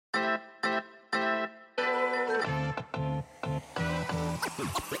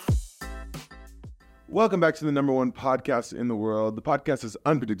Welcome back to the number one podcast in the world. The podcast is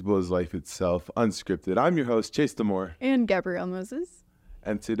unpredictable as life itself, unscripted. I'm your host, Chase Damore. And Gabrielle Moses.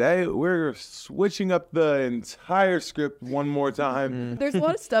 And today we're switching up the entire script one more time. There's a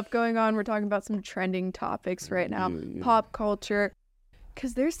lot of stuff going on. We're talking about some trending topics right now, pop culture.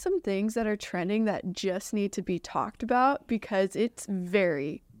 Because there's some things that are trending that just need to be talked about because it's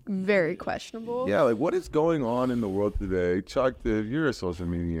very, very questionable. Yeah, like what is going on in the world today? Choctive, you're a social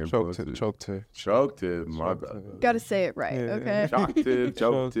media influencer. Choctive, my bad. Gotta say it right, okay?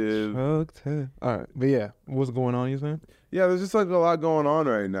 Choctive. All right, but yeah, what's going on, you saying? Yeah, there's just like a lot going on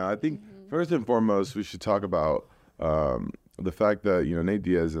right now. I think first and foremost, we should talk about the fact that, you know, Nate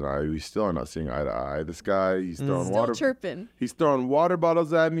Diaz and we still are not seeing eye to eye. This guy, he's throwing Still chirping. He's throwing water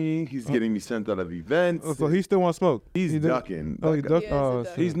bottles at me. He's getting me sent out of events. Oh, so he still wants smoke? He's ducking. Oh, he ducked? Yeah,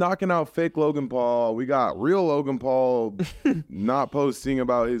 He's knocking out fake Logan Paul. We got real Logan Paul not posting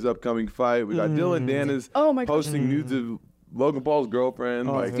about his upcoming fight. We got Dylan Dennis posting nudes of Logan Paul's girlfriend.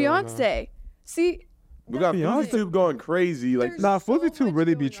 Fiance. See, we got FouseyTube going crazy. Like, There's Nah, so FouseyTube much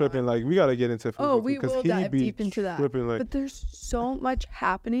really be going tripping. on. Like, we gotta get into FouseyTube. we will dive deep into that. Tripping, But there's so much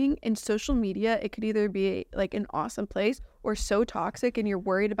happening in social media. It could either be like an awesome place or so toxic and you're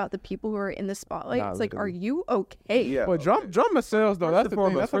worried about the people who are in the spotlight. Nah, It's like, are literally. you okay? yeah. But drama sales though. That's the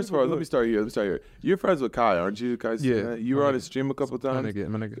thing. That's First of all, let me start here. You're friends with Kai, aren't you? Kai, Yeah. You were on his stream a couple My times.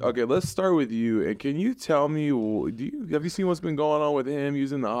 nigga. Okay, let's start with you. And can you tell me, have you seen what's been going on with him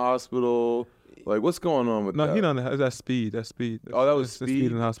using the hospital? Like, what's going on with that? No, he don't. That's speed. Oh, that was That's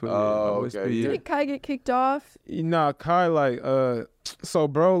speed? in the hospital. Oh, yeah. okay. Speed. Did Kai get kicked off? Nah, Kai so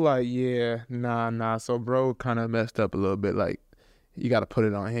bro, like, yeah, nah. So bro kind of messed up a little bit. Like, you got to put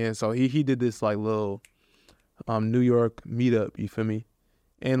it on him. So he did this like little New York meetup. You feel me?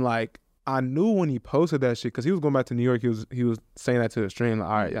 And like, I knew when he posted that shit because he was going back to New York. He was saying that to the stream. Like,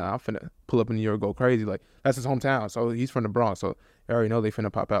 all right, yeah, I'm finna pull up in New York, go crazy. Like, that's his hometown. So he's from the Bronx. So I already know they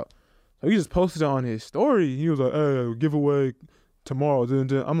finna pop out. So he just posted it on his story. He was like, "Hey, giveaway tomorrow."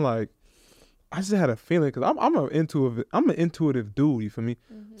 I'm like, I just had a feeling because I'm an intuitive dude. You feel me?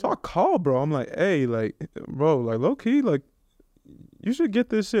 So I called bro. I'm like, "Hey, like, bro, like low key, like, you should get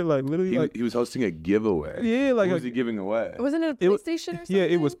this shit. Like, literally, He was hosting a giveaway. yeah, like, What was he giving away? Wasn't it a PlayStation or something? yeah,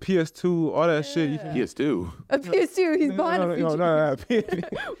 it was PS2, all that shit. You feel me? PS2. A PS2. He's behind a feature. No,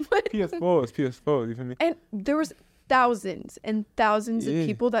 What? PS4. You feel me? And there was thousands and thousands of Yeah.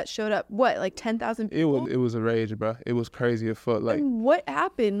 people that showed up. What, like 10,000 people? It was a rage, bro. It was crazy as fuck. Like, And what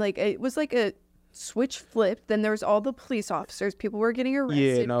happened? Like, it was like a switch flipped. Then there was all the police officers. People were getting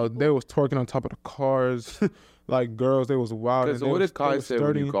arrested. yeah, no, they was twerking on top of the cars. Like girls, they was wild. So what did Kai say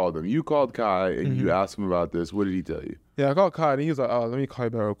when you called him? You called Kai and you asked him about this. What did he tell you? Yeah, I called Kai and he was like, "Oh, let me call you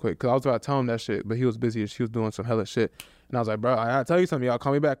back real quick," because I was about to tell him that shit, but he was busy. She was doing some hella shit, and I was like, "Bro, I gotta tell you something. Y'all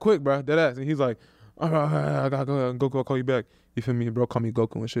call me back quick, bro. Dead ass." And he's like, "All right, I gotta go call you back." You feel me, bro? Call me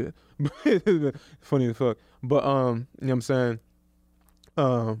Goku and shit. Funny as fuck. But you know what I'm saying?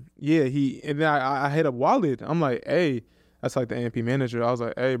 Yeah, and then I hit up Walid. I'm like, "Hey," that's like the AMP manager. I was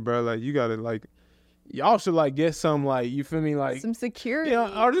like, "Hey, bro, like you gotta like." Y'all should like get some like, you feel me, like some security.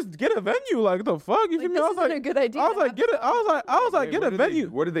 yeah, or just get a venue. Like what the fuck, you feel me? This I was like, isn't a good idea. I was like, get it. I was like, get a venue.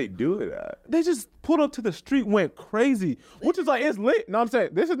 Where did they do it at? They just pulled up to the street, went crazy, which is like it's lit. No, I'm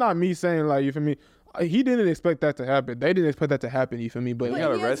saying this is not me saying like, you feel me. He didn't expect that to happen. They didn't expect that to happen. You feel me? But But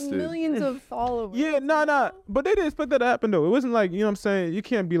got he has arrested. millions of followers. yeah, nah. But they didn't expect that to happen though. It wasn't like, you know what I'm saying. You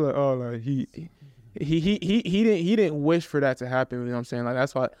can't be like, oh, like he didn't wish for that to happen. You know what I'm saying? Like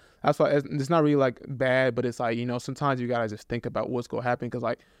that's why it's not really like bad, but it's like, you know, sometimes you gotta just think about what's gonna happen. Cause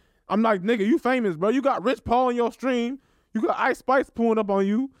like I'm like, nigga, you famous, bro. You got Rich Paul on your stream. You got Ice Spice pulling up on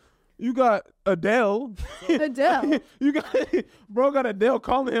you. You got Adele. Adele. You got Adele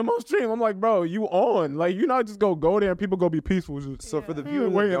calling him on stream. I'm like, bro, you on? Like, you not just go there and people go be peaceful. Just, So for the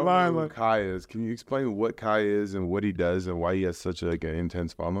viewers wait that in don't line, know who like- Kai is, can you explain what Kai is and what he does and why he has such an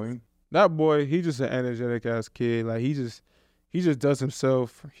intense following? that boy, he just an energetic ass kid. Like he just does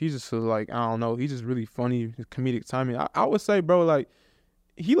himself. He's just like, I don't know. He's just really funny, comedic timing. I would say, bro, like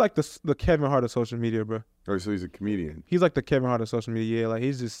he like the Kevin Hart of social media, bro. Or so he's a comedian. He's like the Kevin Hart of social media. Yeah, like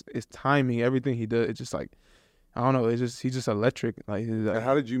he's just his timing, everything he does. It's just like, I don't know. He's just electric. Like, And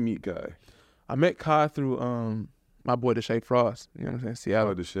how did you meet Kai? I met Kai through my boy Deshae Frost. You know what I'm saying?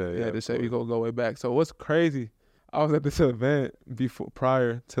 Seattle. Oh, Deshae. Yeah, Deshae. We go way back. So what's crazy? I was at this event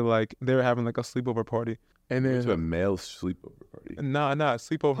prior to like they were having like a sleepover party, and It's a then male sleepover party. nah,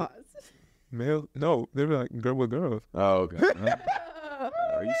 sleepover. Pause. Male? No, they were like girl with girls. Oh, okay.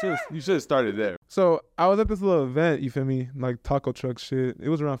 You should have started there. So I was at this little event, you feel me, like taco truck shit. It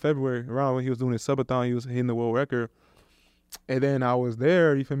was around February, around when he was doing his subathon. He was hitting the world record, And then I was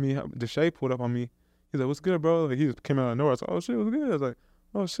there, you feel me? Deshae pulled up on me. He's like, what's good, bro? Like, he just came out of nowhere. I was like, oh, shit, what's good? I was like,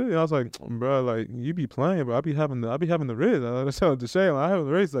 oh, shit. And I was like, bro, like, you be playing, bro. I be having the riz. I tell Deshae, like, I have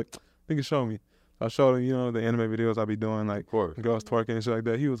the riz. Like, think you show me. I showed him, you know, the anime videos I be doing, like, girls twerking and shit like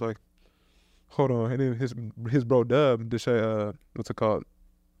that. He was like, hold on. And then his bro Dub, Deshae, what's it called?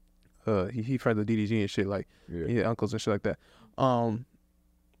 He friends with DDG and shit, like, yeah, uncles and shit like that.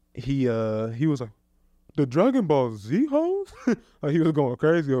 He was like, the Dragon Ball Z hoes? Like, he was going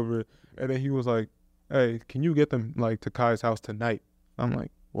crazy over it. And then he was like, hey, can you get them, like, to Kai's house tonight? I'm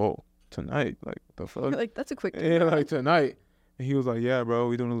like, whoa, tonight? Like, the fuck? You're like, that's a quick yeah, like, tonight. And he was like, yeah, bro,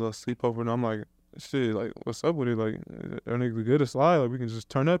 we doing a little sleepover. And I'm like, shit, like, what's up with it? Like, are niggas good to slide? Like, we can just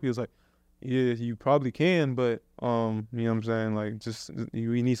turn up. He was like, yeah, you probably can, but, you know what I'm saying? Like,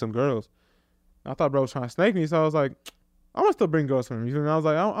 we need some girls. I thought bro was trying to snake me, so I was like, I'm gonna still bring girls for him. You feel me? I was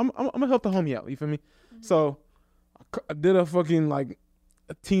like, I'm gonna help the homie out. You feel me? Mm-hmm. So I did a fucking like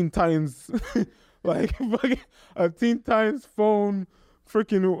a Teen Titans, like fucking a Teen Titans phone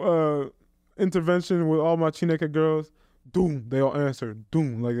freaking intervention with all my Chineke girls. Doom, they all answered.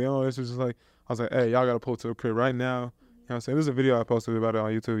 Doom, like they all answered. Just like I was like, hey, y'all gotta pull to the crib right now. You know what I'm saying? There's a video I posted about it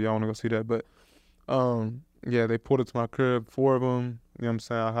on YouTube. Y'all wanna go see that? But yeah, they pulled it to my crib, 4 of them. You know what I'm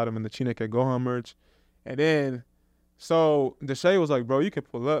saying? I had them in the Chineke Gohan merch. And then, so Deshae was like, bro, you can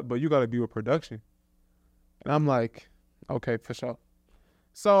pull up, but you got to be with production. And I'm like, okay, for sure.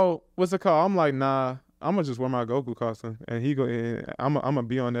 So what's it called? I'm like, nah, I'm going to just wear my Goku costume. And he go, I'm going to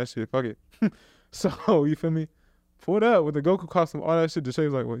be on that shit. Fuck it. So, you feel me? Pulled up with the Goku costume, all that shit. Deshae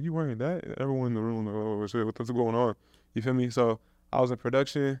was like, well, you wearing that? Everyone in the room, like, oh, shit, what's going on? You feel me? So I was in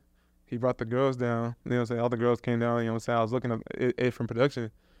production. He brought the girls down. You know what I'm saying? All the girls came down. You know what I'm saying? I was looking at it from production.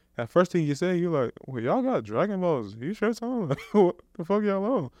 At first thing you said, you like, well, y'all got Dragon Balls. You sure on? Like, what the fuck y'all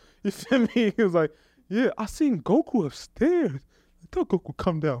on? You feel me? He was like, yeah, I seen Goku upstairs. I thought Goku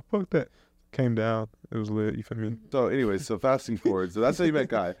come down. Fuck that. Came down. It was lit. You feel me? So anyways, so fasting forward. So that's how you met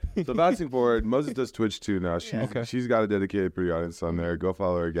Kai. So fasting forward, Moses does Twitch too now. She's got a dedicated pretty audience on there. Go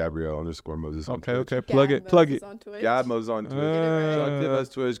follow her, Gabrielle_Moses on Twitch. Okay. Plug it. Gab Moses on Twitch. Choctiv has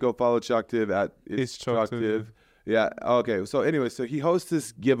Twitch. Go follow Choctiv at It's Choctiv. Yeah. Okay. So anyway, so he hosts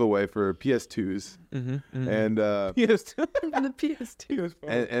this giveaway for PS2s, and PS2, the PS2,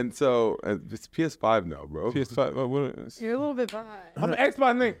 and so it's PS5 now, bro. PS5. You're a little bit behind. I'm an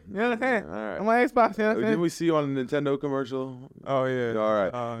Xbox nigga. You know what I'm saying? All right. I'm an Xbox. You know what I'm saying? Didn't we see you on a Nintendo commercial? Oh yeah. All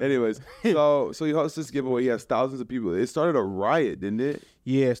right. Anyways, so he hosts this giveaway. He has thousands of people. It started a riot, didn't it?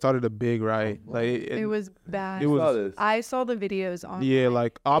 Yeah, it started a big riot. Like it was bad. It was. I saw the videos on. Yeah,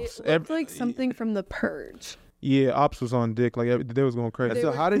 like ops. It looked like something from The Purge. Yeah, ops was on dick. Like they was going crazy.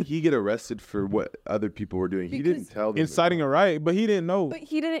 So how did he get arrested for what other people were doing? He didn't tell them. Inciting a riot, but he didn't know. But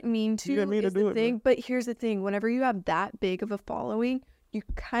he didn't mean to. He didn't mean to do it. But here's the thing: whenever you have that big of a following, you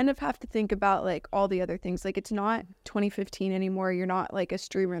kind of have to think about like all the other things. Like it's not 2015 anymore. You're not like a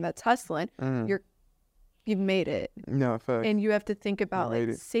streamer that's hustling. You've made it. No, fact. And you have to think about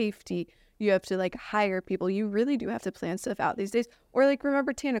like safety. You have to like hire people. You really do have to plan stuff out these days. Or like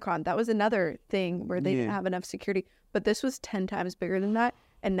remember TanaCon, that was another thing where they didn't have enough security. But this was 10 times bigger than that.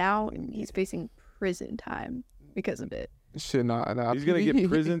 And now he's facing prison time because of it. Shit, nah. He's gonna get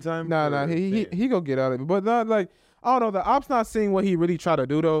prison time? Nah. He gonna get out of it. But not like, I don't know, the ops not seeing what he really tried to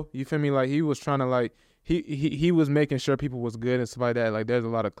do though. You feel me? Like he was trying to like, he was making sure people was good and stuff like that. Like there's a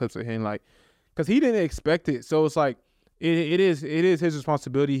lot of clips of him like, cause he didn't expect it. So it's like, It is his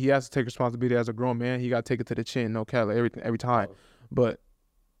responsibility. He has to take responsibility as a grown man. He got to take it to the chin, no cap, like every time. But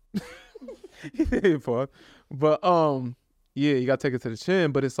yeah, you got to take it to the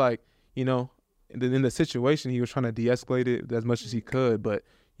chin. But it's like, you know, in the situation, he was trying to de-escalate it as much as he could. But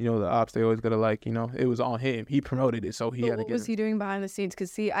you know, the ops, they always gotta like, you know, it was on him. He promoted it, so he had to get. What was he doing behind the scenes?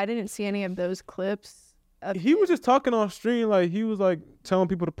 Cause see, I didn't see any of those clips. He was just talking on stream, like he was like telling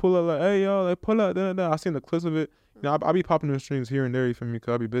people to pull up, like, hey y'all, like pull up. I seen the clips of it. You know, I be popping in streams here and there, you feel me?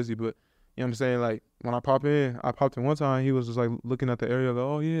 Cause I be busy, but you know what I'm saying? Like when I popped in one time. He was just like looking at the area, like,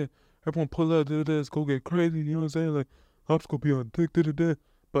 oh yeah, everyone pull up, let's go get crazy. You know what I'm saying? Like ops gonna be on dick,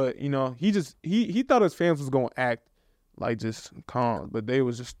 But you know, he thought his fans was gonna act like just calm, but they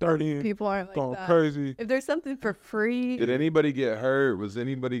was just 30. People aren't like going that. Crazy. If there's something for free. Did anybody get hurt? Was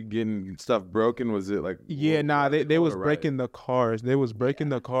anybody getting stuff broken? Was it like? Yeah, they was breaking the cars. They was breaking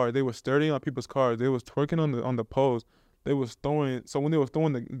the car. They was sturdying on people's cars. They was twerking on the poles. They was throwing. So when they was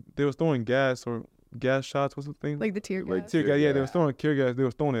throwing gas or gas shots. What's the thing? Like the tear gas. Like tear gas. Yeah, they was throwing tear gas. They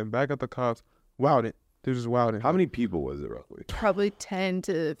was throwing it back at the cops. Wilding. They just wilding. How many people was it roughly? Probably 10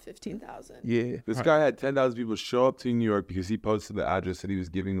 to 15,000. Yeah. This guy had 10,000 people show up to New York because he posted the address that he was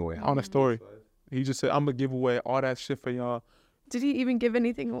giving away. On a story. He just said, "I'm gonna give away all that shit for y'all." Did he even give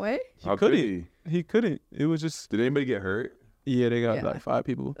anything away? How could he? He couldn't. It was just. Did anybody get hurt? Yeah, they got like 5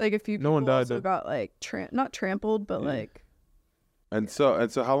 people. Like a few people no one died, also got like not trampled, but like. And so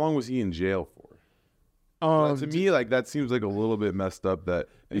how long was he in jail for? To me, like that seems like a little bit messed up. That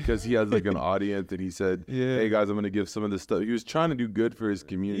because he has like an audience and he said, "Hey guys, I'm gonna give some of this stuff." He was trying to do good for his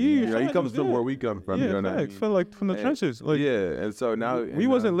community. Yeah, you know, he comes from where we come from. Yeah, you know what I mean? From like from the trenches. Like and so now we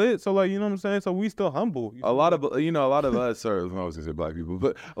wasn't lit. So like you know what I'm saying. So we still humble. A lot of us are. I was gonna say black people,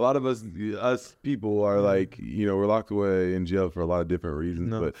 but a lot of us people are like we're locked away in jail for a lot of different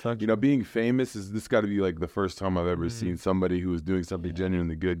reasons. But being famous this got to be like the first time I've ever seen somebody who was doing something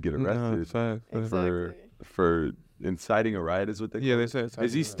genuinely good get arrested for inciting a riot is what they call it. They said.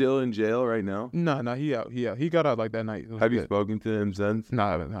 Is he still in jail right now? No, he out. He got out like that night. Have you spoken to him since? No,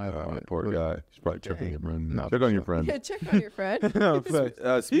 I haven't. Poor guy. He's probably checking your friend. Check on your friend. Yeah, check on your friend.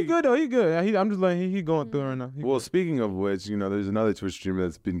 He good though. He good. I'm just like he going through right now. Well, speaking of which, there's another Twitch streamer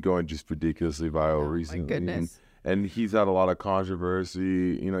that's been going just ridiculously viral recently. My goodness. And he's had a lot of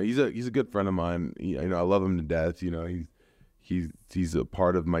controversy. He's a good friend of mine. I love him to death. He's a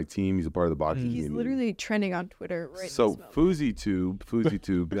part of my team. He's a part of the boxing community. He's literally trending on Twitter right now. So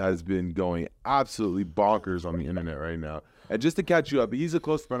FouseyTube has been going absolutely bonkers on the internet right now. And just to catch you up, he's a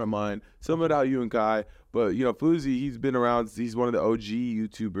close friend of mine, similar to how you and Kai. But Fousey, he's been around. He's one of the OG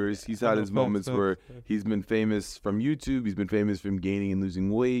YouTubers. He's had his moments where he's been famous from YouTube. He's been famous from gaining and losing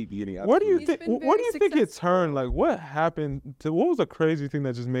weight. What do you think? What do you think it turned? Like, what happened? What was the crazy thing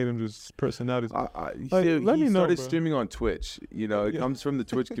that just made him just personality? He started streaming on Twitch. It comes from the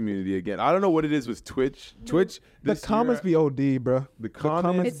Twitch community again. I don't know what it is with Twitch. The comments be OD, bro. The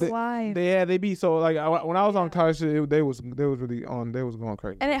comments. It's live. They be so like when I was on college, they was really on. They was going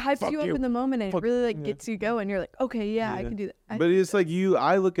crazy. And it hypes you up in the moment, and it really like gets you going. You're like, okay, I can do that. But it's like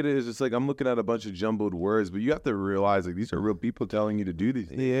I look at it as just like I'm looking at a bunch of jumbled words, but you have to realize like these are real people telling you to do these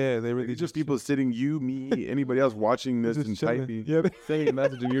things. Yeah, they really just people sitting, me, anybody else watching this and typing, saying a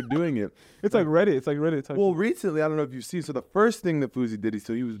message, and you're doing it. It's like Reddit. Well, recently, I don't know if you've seen. So the first thing that Fousey did,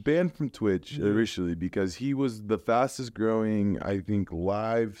 he was banned from Twitch initially because he was the fastest growing, I think,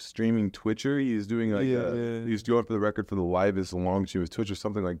 live streaming Twitcher. He is doing like he was going for the record for the livest long stream of Twitch or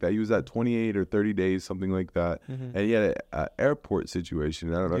something like that. He was at 28 or 30 days, something like that. And he had an airport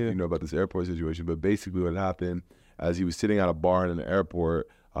situation. I don't know if you know about this airport situation, but basically what happened as he was sitting at a bar in an airport,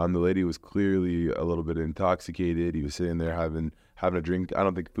 the lady was clearly a little bit intoxicated. He was sitting there having a drink. I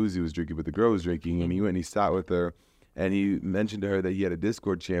don't think Fousey was drinking, but the girl was drinking, and he went and he sat with her. And he mentioned to her that he had a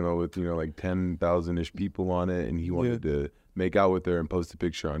Discord channel with, like 10,000-ish people on it, and he wanted to make out with her and post a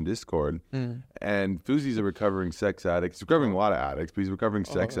picture on Discord. And Fousey's a recovering sex addict. He's recovering a lot of addicts, but he's a recovering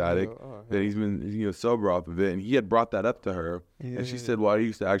sex addict. That he's been sober off of it. And he had brought that up to her. And she said, well, I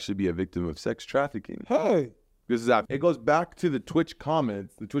used to actually be a victim of sex trafficking. Hey. This is after. It goes back to the Twitch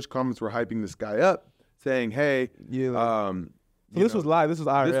comments. The Twitch comments were hyping this guy up, saying, hey, this was live. This was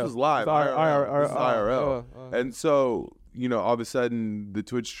IRL. This was live. IRL. This is IRL. And so, all of a sudden, the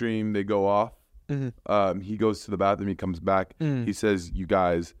Twitch stream, they go off. He goes to the bathroom. He comes back. He says, you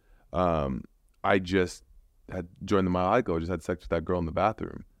guys, I just had joined the Mile High Club. I just had sex with that girl in the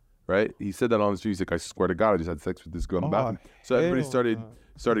bathroom. Right? He said that on the street. He's like, I swear to God, I just had sex with this girl in the bathroom. So everybody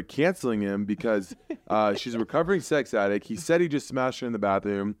started canceling him because she's a recovering sex addict. He said he just smashed her in the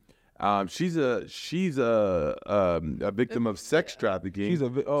bathroom. She's a victim of sex trafficking.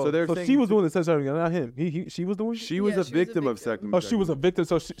 So she was doing the sex trafficking, not him. She was doing. She was a victim of sex. Oh, she was a victim.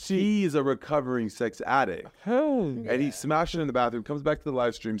 So she's a recovering sex addict. And he smashed her in the bathroom. Comes back to the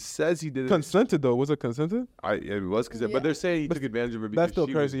live stream. Says he did it. Consented though. Was it consented? It was consented, but they're saying he took advantage of her because that's still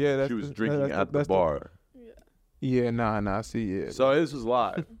crazy. She was drinking at the bar. Yeah, nah, see, So this was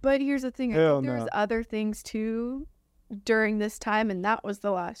live. But here's the thing. I think there's other things too during this time, and that was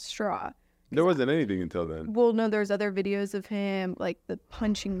the last straw. There wasn't anything until then. Well, no, there's other videos of him, like the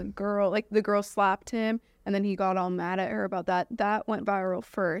punching the girl. Like the girl slapped him, and then he got all mad at her about that. That went viral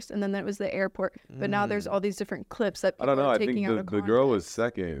first, and then that was the airport. But now there's all these different clips that people are taking out of context. I think the girl was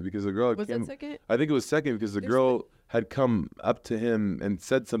second because the girl was that second? I think it was second because the girl had come up to him and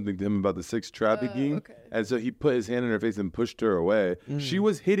said something to him about the sex trafficking. And so he put his hand in her face and pushed her away. She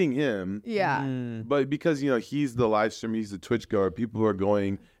was hitting him. Yeah. But because, he's the live streamer, he's the Twitch goer, people are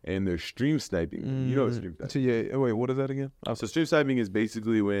going and they're stream sniping. You know what stream sniping is? Yeah. Wait, what is that again? So stream sniping is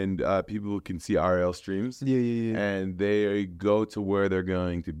basically when people can see RL streams. Yeah. And they go to where they're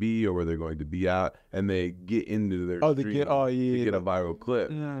going to be or where they're going to be at, and they get into their stream. They get a viral clip.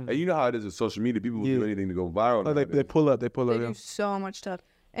 And you know how it is with social media. People will do anything to go viral. They pull up. They do so much stuff.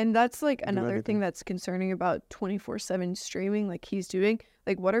 And that's like another thing that's concerning about 24/7 streaming like he's doing.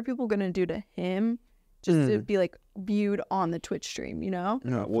 Like, what are people gonna do to him just to be like viewed on the Twitch stream? You know?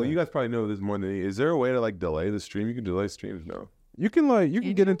 No, well, you guys probably know this more than me. Is there a way to like delay the stream? You can delay streams, no? You can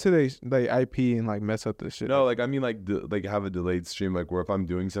get into the IP and like mess up the shit. No, like I mean, like have a delayed stream, like where if I'm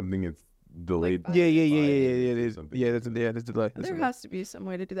doing something, it's delayed. Like, Yeah. It is. Yeah, there's delay. There has to be some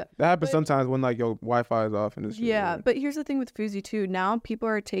way to do that. That happens But- sometimes when like your Wi-Fi is off and it's Yeah, but here's the thing with Fuzi too. Now people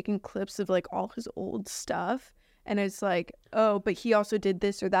are taking clips of like all his old stuff, and it's like, oh, but he also did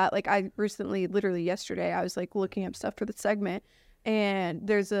this or that. Like I recently, literally yesterday, I was like looking up stuff for the segment, and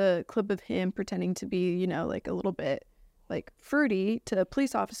there's a clip of him pretending to be, you know, like a little bit like fruity to a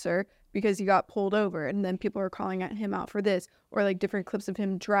police officer because he got pulled over, and then people are calling at him out for this, or like different clips of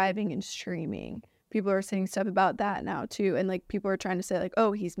him driving and streaming. People are saying stuff about that now too, and like people are trying to say like,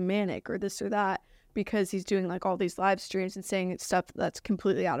 oh, he's manic or this or that because he's doing like all these live streams and saying stuff that's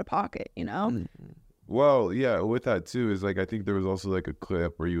completely out of pocket, you know? Well, yeah, with that too is like I think there was also like a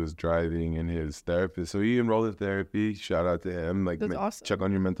clip where he was driving and his therapist. So he enrolled in therapy. Shout out to him. Like That's awesome. check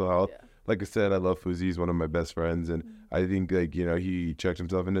on your mental health. Yeah. Like I said, I love Fuzi. He's one of my best friends, and I think like he checked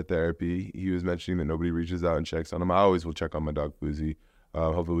himself into therapy. He was mentioning that nobody reaches out and checks on him. I always will check on my dog Fuzi.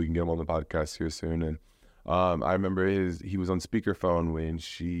 Hopefully we can get him on the podcast here soon. And I remember he was on speakerphone when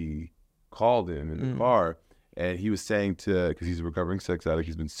she called him in the car. And he was saying because he's a recovering sex addict,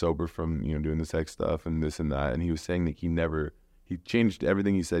 he's been sober from, doing the sex stuff and this and that. And he was saying that he changed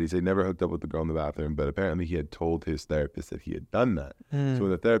everything he said. He said he never hooked up with the girl in the bathroom, but apparently he had told his therapist that he had done that. So when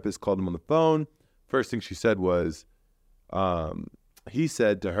the therapist called him on the phone, first thing she said was, he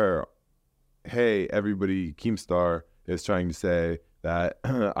said to her, hey, everybody, Keemstar is trying to say that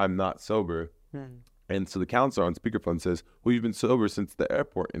I'm not sober. And so the counselor on speakerphone says, well, you've been sober since the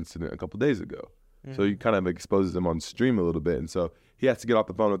airport incident a couple days ago. So he kind of exposes him on stream a little bit. And so he has to get off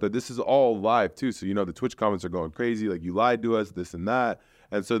the phone with her. This is all live too. So, the Twitch comments are going crazy. Like, you lied to us, this and that.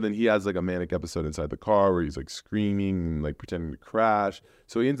 And so then he has like a manic episode inside the car where he's like screaming and like pretending to crash.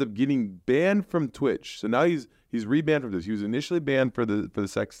 So he ends up getting banned from Twitch. So now he's rebanned from this. He was initially banned for the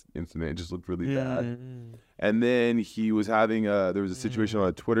sex incident. It just looked really bad. And then he was having there was a situation on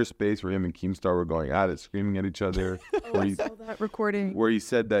a Twitter space where him and Keemstar were going at it, screaming at each other. I saw that recording. Where he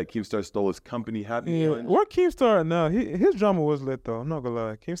said that Keemstar stole his company Happy Lunch. Where Keemstar now? His drama was lit though. I'm not gonna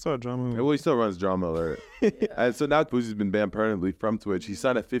lie. Keemstar drama. Well, he still runs Drama Alert. And so now Fuzi's been banned permanently from Twitch. He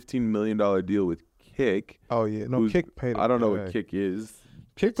signed a $15 million deal with Kick. Oh yeah, no, Kick paid. I don't know what Kick is.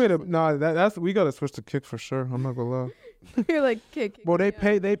 Kick paid. That's we gotta switch to Kick for sure. I'm not gonna lie. You're like, kick. Well, they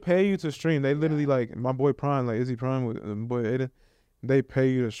pay you to stream. They literally like my boy Prime, like Izzy Prime with boy Aiden. They pay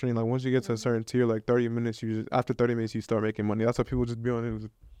you to stream. Like once you get to a certain tier, like 30 minutes, after 30 minutes you start making money. That's why people just be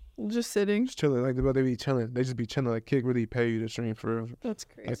on it, Just sitting. just chilling. Like they be chilling. They just be chilling. Like Kick really pay you to stream for real. That's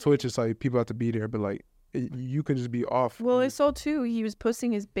crazy. Like Twitch is like people have to be there, but like you can just be off. Well, I saw too, he was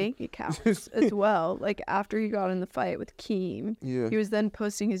posting his bank accounts as well. Like after he got in the fight with Keem, Yeah. he was then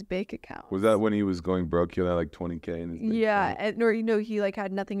posting his bank account. Was that when he was going broke? He had like 20K in his bank Yeah, account? or he like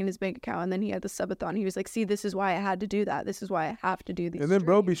had nothing in his bank account, and then he had the subathon. He was like, "See, this is why I had to do that. This is why I have to do these." And then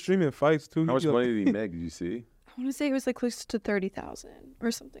bro be streams." streaming fights too. How much He, like- money did he make? Did you see? I want to say it was like close to 30,000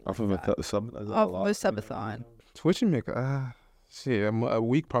 or something. Off like of that. sub? Off of a subathon. Twitch and make shit a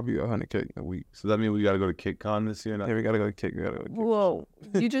week probably 100K a week. So that means we got to go to KickCon this year? Yeah, we gotta go to Kick. We gotta go to Kick. Whoa,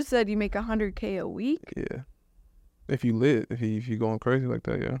 you just said you make 100K a week? Yeah. If you lit, if you going crazy like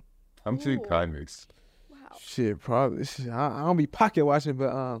that, yeah. I'm too Ooh. kind mix. Wow. Shit, probably. I don't be pocket watching,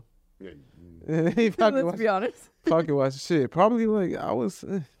 but pocket Let's be honest. pocket watching. Shit, probably like I was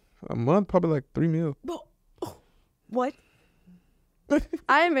a month, probably like 3 mil. What?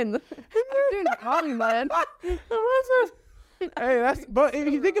 I'm in the. I'm doing comedy, man. Hey, but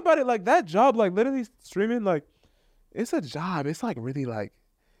if you think about it, like that job, like literally streaming, like it's a job. It's like really like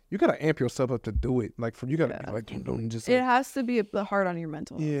you gotta amp yourself up to do it. Like you gotta be like don't just. It Like, has to be hard on your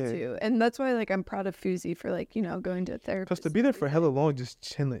mental health Yeah. too, and that's why like I'm proud of Fuzi for like going to a therapist. Cause to be there for hella long, just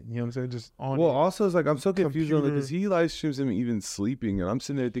chilling. You know what I'm saying? Just on. Well, it. also, it's like I'm so confused on it because Computer. he live streams him even sleeping, and I'm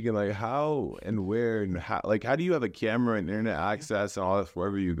sitting there thinking like, how and where and how? Like, how do you have a camera and internet access and all that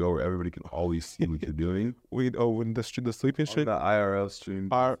wherever you go, where everybody can always see what you're doing? when the sleeping On shit. the IRL stream.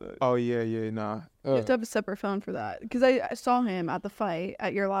 Oh yeah, nah. You have to have a separate phone for that. Because I saw him at the fight,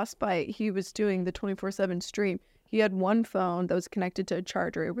 at your last fight. He was doing the 24/7 stream. He had one phone that was connected to a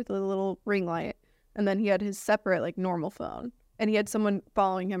charger with a little ring light. And then he had his separate, like, normal phone. And he had someone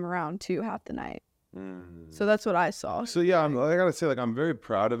following him around, too, half the night. So that's what I saw. So yeah, I gotta say, like, I'm very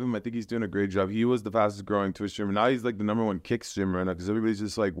proud of him. I think he's doing a great job. He was the fastest growing Twitch streamer. Now he's like the #1 Kick streamer right now because everybody's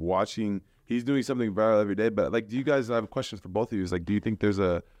just like watching. He's doing something viral every day. But like, do you guys? I have questions for both of you. Is like, do you think there's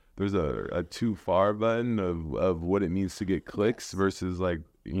a there's a too far button of what it means to get clicks versus like,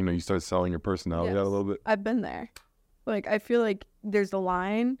 you know, you start selling your personality out a little bit. I've been there. Like, I feel like there's a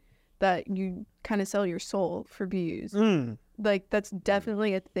line that you kind of sell your soul for views. Like, that's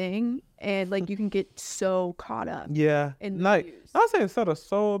definitely a thing. And, like, you can get so caught up. Yeah. In the like, views. I'm not saying sell the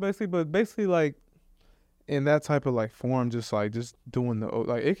soul, basically, but basically, like, in that type of, like, form, just doing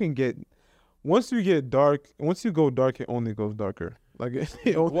like, it can get, once you go dark, it only goes darker. Like,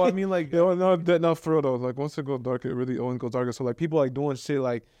 Well, I mean, like, no, for real though. Like, once it goes darker, it really only goes darker. So, like, people like doing shit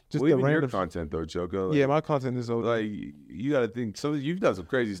like just the even random your content though, Choco. Like, yeah, my content is like, you gotta think. So you've done some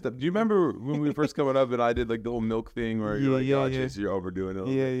crazy stuff. Do you remember when we were first coming up and I did like the whole milk thing where you're like, oh, Chase, you're overdoing it.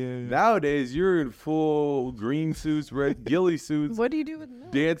 Yeah. Nowadays, you're in full green suits, red ghillie suits. What do you do with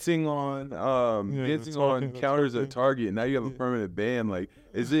milk? Dancing on counters at Target. Now you have a permanent ban. Like,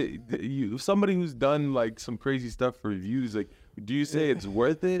 is it somebody who's done like some crazy stuff for views? Like, do you say it's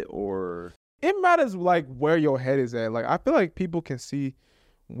worth it, or it matters like where your head is at? Like, I feel like people can see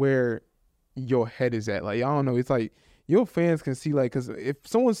where your head is at. Like, I don't know. It's like your fans can see, like, because if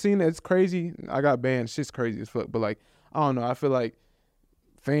someone's seen it, it's crazy. I got banned. Shit's crazy as fuck. But like, I don't know. I feel like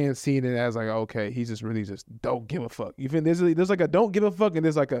fans seeing it as like, okay, he's just really just don't give a fuck. You feel there's like a don't give a fuck and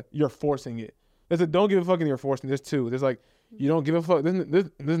there's like a you're forcing it. There's a don't give a fuck and you're forcing. There's two. There's like you don't give a fuck. This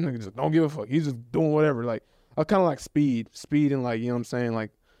nigga just don't give a fuck. He's just doing whatever. Like, I kind of like speed and like, you know what I'm saying?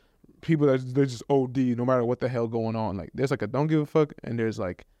 Like, people that they're just OD no matter what the hell going on. Like, there's like a don't give a fuck and there's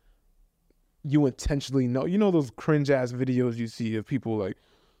like you intentionally know. You know those cringe ass videos you see of people like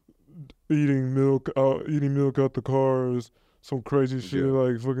eating milk out the cars, some crazy shit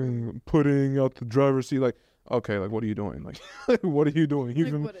like fucking pudding out the driver's seat. Like, okay, like what are you doing? Like, what are you doing?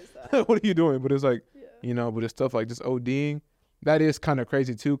 Like, what is that? What are you doing? But it's like, you know, but it's stuff like just ODing. That is kind of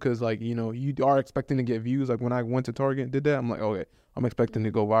crazy too, because like, you know, you are expecting to get views. Like when I went to Target and did that, I'm like, okay, I'm expecting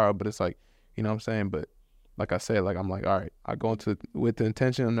to go viral, but it's like, you know what I'm saying? But like I said, like I'm like, all right, I go into with the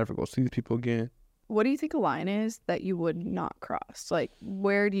intention I'm never gonna see these people again. What do you think a line is that you would not cross? Like,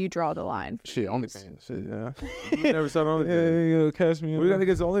 where do you draw the line? Shit, OnlyFans. Shit, yeah. you never saw OnlyFans? Yeah, catch me. What do you think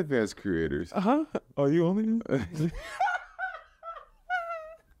it's OnlyFans creators? Oh, you OnlyFans?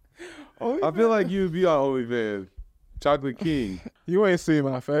 I feel like you'd be on OnlyFans. Chocolate King. You ain't seen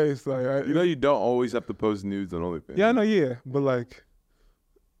my face, like you know you don't always have to post nudes on OnlyFans. Yeah, I know, yeah, but like.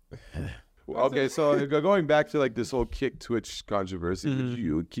 Okay, so going back to like this whole Kick Twitch controversy,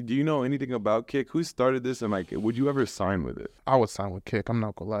 do you know anything about Kick? Who started this, and like, would you ever sign with it? I would sign with Kick. I'm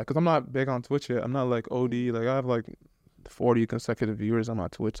not gonna lie, because I'm not big on Twitch yet. I'm not like OD. Like I have like 40 consecutive viewers on my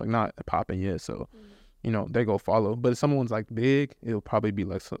Twitch, like not popping yet. So, you know, they go follow. But if someone's like big, it'll probably be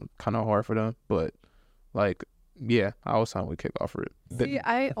like kind of hard for them. But like, yeah, I would sign with Kick off for it. See,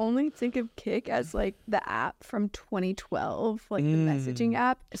 I only think of Kick as like the app from 2012, like the messaging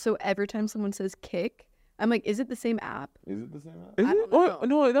app. So every time someone says Kick, I'm like, is it the same app? Is it the same app? Is it? Or,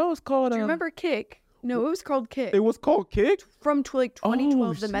 no, that was called. Do you remember Kick? No, it was called Kick. It was called Kick? From like 2012,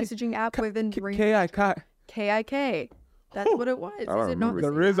 Oh, the shit. messaging app within K-I-K. KIK. That's what it was. I don't Is it not remember. the The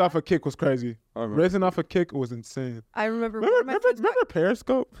same Riz app? off a Kick was crazy. Rizzing off a Kick was insane. I remember. one of my friends Remember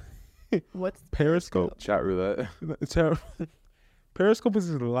Periscope? What's Periscope. Chat roulette. Periscope is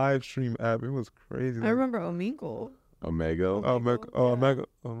a live stream app. It was crazy. I remember Omegle. Omegle.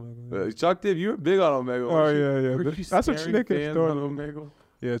 Omega. Chuck Dib, you were big on Omegle. Oh, yeah. Were you That's what scaring Chineke fans started. on Omegle?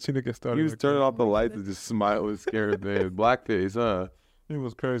 Yeah, Chineke started. He was like turning that. off the lights and just smile with scared man. Blackface, huh? It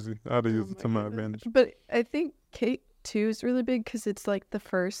was crazy. I had to use it to my advantage. But I think Kick too is really big because it's like the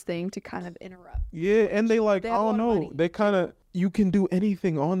first thing to kind of interrupt. Yeah, and they like, They I have a don't lot of know. money. They kind of, you can do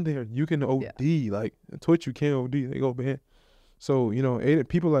anything on there. You can OD. Like, Twitch, you can't OD. They go ban. So, you know,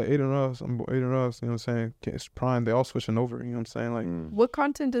 people like Aiden Ross, you know what I'm saying? It's Prime, they all switching over, you know what I'm saying? Like, What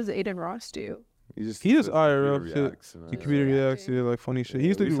content does Aiden Ross do? He just IRL shit. reacts, The community reacts, yeah, like funny shit. He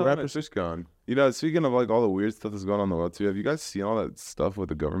used to do rappers. TwitchCon. You know, speaking of like all the weird stuff that's going on in the world too, have you guys seen all that stuff with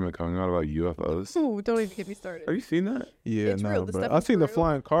the government coming out about UFOs? Ooh, don't even get me started. Have you seen that? Yeah, It's real, the bro. stuff I in seen the Peru.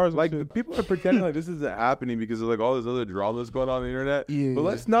 flying cars. Like Like, people are pretending like this isn't happening because of like all this other drama that's going on the internet. Yeah, But yeah.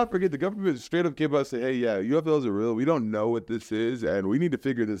 let's not forget the government straight up came out and said, "Hey, yeah, UFOs are real. We don't know what this is, and we need to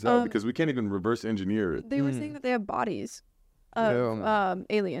figure this out because we can't even reverse engineer it." They were saying that they have bodies Hell of no.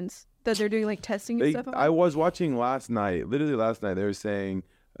 aliens that they're doing like testing and stuff. I was watching literally last night. They were saying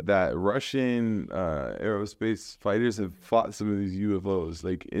that Russian aerospace fighters have fought some of these UFOs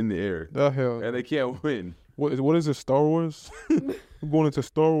like in the air, the hell. and they can't win. What is it, Star Wars? We're going into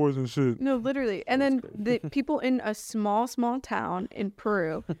Star Wars and shit. No, literally. And then the people in a small town in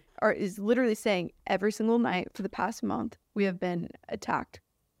Peru is literally saying every single night for the past month we have been attacked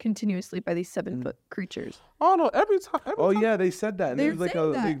continuously by these 7-foot creatures. Oh no! Every time. Yeah, they said that. And They're there was like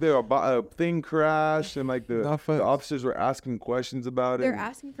saying a thing crashed, and like the officers were asking questions about it. They're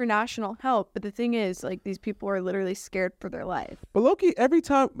asking for national help, but the thing is, like, these people are literally scared for their life. But Loki, every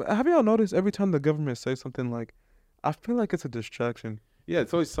time, have y'all noticed? Every time the government says something, like, I feel like it's a distraction. Yeah,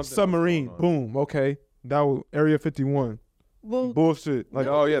 it's always something. Submarine, boom, okay, that was Area 51. Well, Bullshit. Like,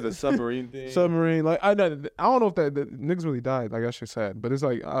 oh yeah, the submarine thing. Submarine. Like, I don't know if the niggas really died. Like, that's just sad. But it's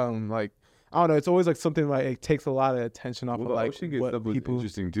like I don't know. It's always like something like it takes a lot of attention off of like ocean gate what stuff was people.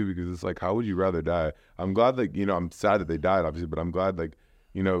 interesting too, because it's like, how would you rather die? I'm glad, like, I'm sad that they died, obviously, but I'm glad, like,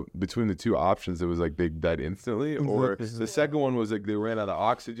 between the two options, it was like they died instantly, or the second one was like they ran out of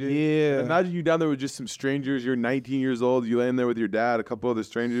oxygen. Yeah. Imagine you down there with just some strangers. You're 19 years old. You laying there with your dad, a couple other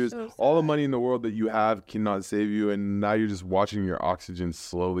strangers. All the money in the world that you have cannot save you, and now you're just watching your oxygen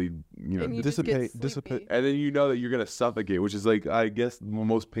slowly, dissipate. And then you know that you're gonna suffocate, which is like, I guess, the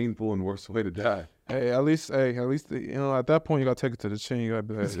most painful and worst way to die. At least, at that point you gotta take it to the chin. You gotta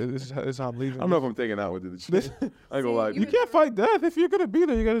be like, it's not leaving. I don't know if I'm taking that with the chin. I ain't gonna lie. You can't fight death if you're gonna be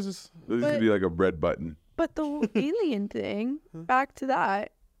there. You gotta just. This could be like a red button. But the alien thing, back to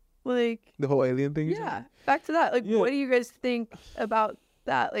that, like, the whole alien thing. Yeah, back to that. Like, what do you guys think about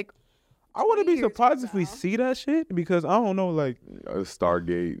that? Like, I wouldn't be surprised if we see that shit, because I don't know, like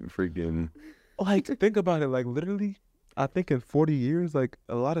Stargate, freaking. Like, think about it. Like, literally, I think in 40 years, like,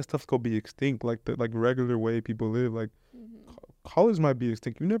 a lot of stuff's gonna be extinct. Like the regular way people live. Like, college might be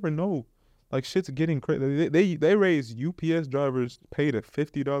extinct. You never know. Like, shit's getting crazy. They raise UPS drivers paid at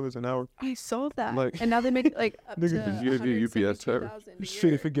 $50 an hour. I saw that. Like, and now they make like up to you have a UPS driver.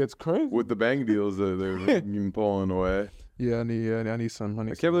 Shit, if it gets crazy with the bang deals that they're pulling away. Yeah, I need some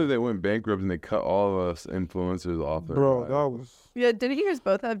money. I can't believe they went bankrupt and they cut all of us influencers off. Bro, that was. Yeah, didn't you guys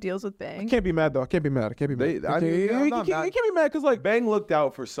both have deals with Bang? I can't be mad though. I can't be mad. You can't be mad because like Bang looked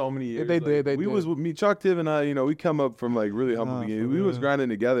out for so many years. They did. We was with me, Chuck Tiv and I. We come up from like really humble beginnings. We was grinding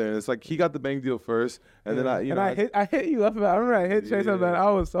together, and it's like he got the Bang deal first, and then I hit you up about. I remember I hit Chase up that. I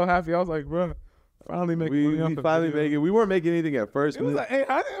was so happy. I was like, bro. Finally making money. We finally making. We weren't making anything at first. It was like, hey,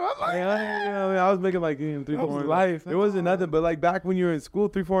 I was making like $300. Life. It wasn't nothing, but like back when you were in school,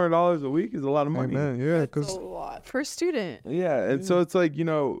 $300-$400 a week is a lot of money. Man, yeah, because a lot for a student. Yeah, and so it's like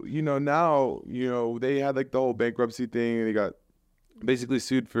now they had like the whole bankruptcy thing, and they got basically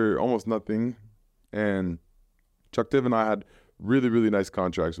sued for almost nothing, and Chuck Tiv and I had really, really nice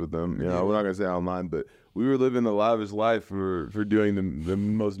contracts with them. We're not gonna say online, but we were living a lavish life for doing the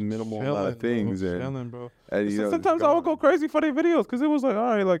most minimal amount of things. Bro. And sometimes I would go crazy for their videos because it was like,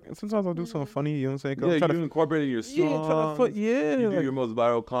 all right, like sometimes I'll do something funny. You know what I'm saying? Yeah, you incorporate your songs. You do your most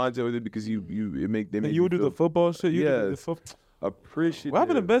viral content with it because you make them. You would do the football shit. Appreciate. What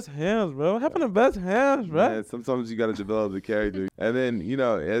happened to best hands, bro? What happened to best hands, right? Yeah, sometimes you gotta develop the character, and then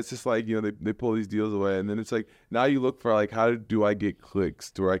it's just like they pull these deals away, and then it's like now you look for like, how do I get clicks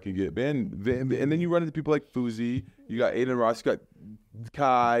to where I can get banned, and then you run into people like Fuzi, you got Aiden Ross, you got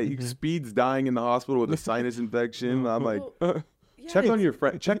Kai, Speed's dying in the hospital with a sinus infection. I'm like, check on your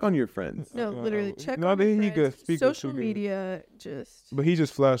friends. No, literally check on your friends. Social media just. But he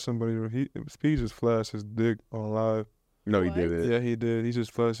just flashed somebody. Speed just flashed his dick on live. No, he did it. Yeah, he did. He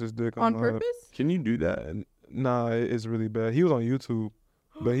just flashed his dick on purpose. Can you do that? Nah, it's really bad. He was on YouTube,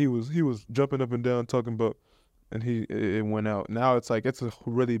 but he was jumping up and down talking about, and it went out. Now it's like it's a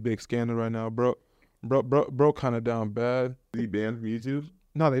really big scandal right now, bro. Bro, kind of down bad. Did he banned from YouTube?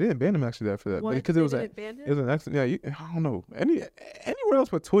 No, they didn't ban him actually after that. Because it was an accident. Yeah, I don't know. Anywhere else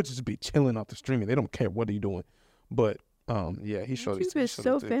but Twitch just be chilling off the streaming. They don't care what are you doing. But yeah, he showed it. YouTube is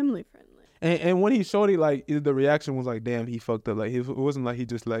so family friendly. And when he showed it, like the reaction was like, "Damn, he fucked up." Like it wasn't like he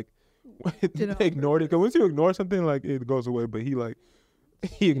just like ignored it. Because once you ignore something, like it goes away. But he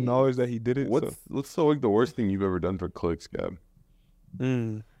acknowledged that he did it. What's like the worst thing you've ever done for clicks, Gab? I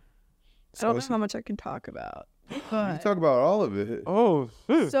don't know how much I can talk about. But you talk about all of it. Oh,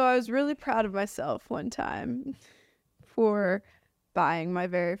 shit. So I was really proud of myself one time for buying my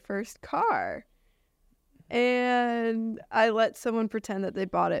very first car. And I let someone pretend that they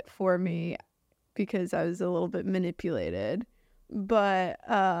bought it for me because I was a little bit manipulated. But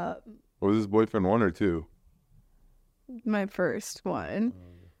was this boyfriend 1 or 2? My first one.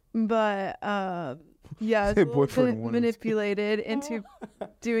 But yeah, I was a little manipulated into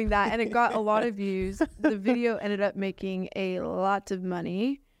doing that, and it got a lot of views. The video ended up making a lot of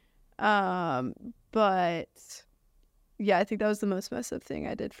money. But yeah, I think that was the most messed up thing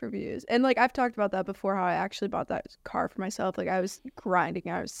I did for views. And like I've talked about that before, how I actually bought that car for myself. Like I was grinding,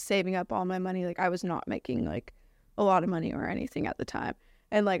 I was saving up all my money. Like I was not making like a lot of money or anything at the time.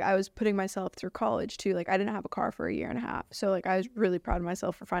 And like I was putting myself through college too. Like I didn't have a car for a year and a half. So like I was really proud of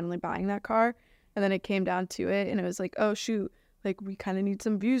myself for finally buying that car. And then it came down to it and it was like, oh shoot, like we kind of need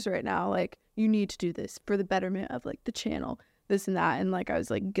some views right now. Like you need to do this for the betterment of like the channel, this and that. And like I was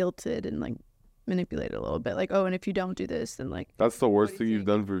like guilted and like manipulated a little bit. Like, oh, and if you don't do this, then like. That's the worst thing you've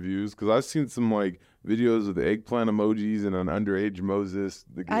done for views? Because I've seen some like videos with the eggplant emojis and an underage Moses.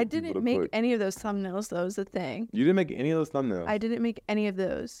 I didn't make any of those thumbnails. That was the thing. You didn't make any of those thumbnails? I didn't make any of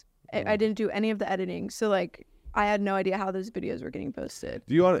those. I didn't do any of the editing. So like I had no idea how those videos were getting posted.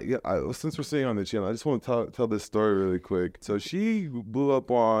 Do you want to, since we're sitting on the channel, I just want to tell this story really quick. So she blew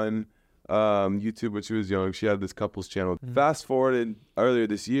up on YouTube when she was young. She had this couples channel. Fast forwarded earlier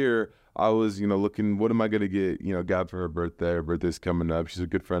this year, I was, looking, what am I going to get, Gab for her birthday? Her birthday's coming up. She's a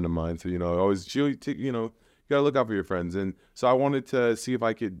good friend of mine. So, you got to look out for your friends. And so I wanted to see if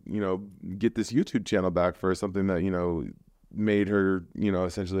I could, get this YouTube channel back for something that, made her,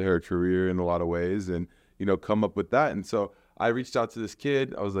 essentially her career in a lot of ways and, come up with that. And so I reached out to this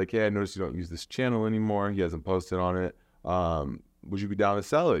kid. I was like, hey, I noticed you don't use this channel anymore. He hasn't posted on it. Would you be down to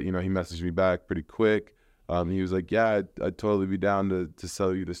sell it? He messaged me back pretty quick. He was like, yeah, I'd totally be down to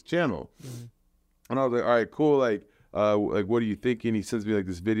sell you this channel. And I was like, all right, cool. Like, what are you thinking? He sends me like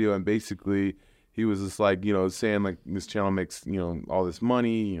this video and basically he was just like, saying like this channel makes, all this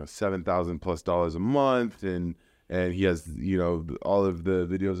money, $7,000+ a month. And he has, all of the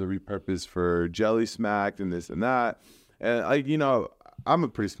videos are repurposed for Jelly Smacked and this and that. And like, I'm a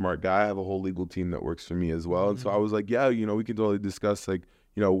pretty smart guy. I have a whole legal team that works for me as well. And so I was like, yeah, we can totally discuss like,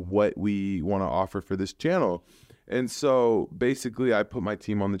 what we want to offer for this channel. And so basically I put my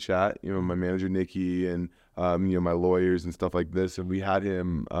team on the chat, my manager, Nikki, and, my lawyers and stuff like this. And we had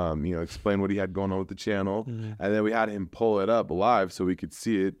him, explain what he had going on with the channel. And then we had him pull it up live so we could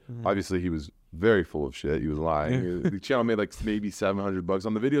see it. Obviously he was very full of shit. He was lying. The channel made like maybe $700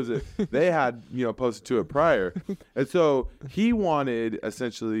 on the videos that they had, posted to it prior. And so he wanted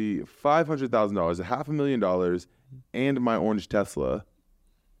essentially $500,000, $500,000, and my orange Tesla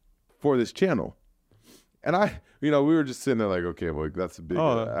for this channel. And we were just sitting there like, okay, well, that's a big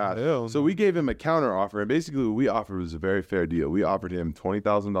ask. So we gave him a counter offer, and basically what we offered was a very fair deal. We offered him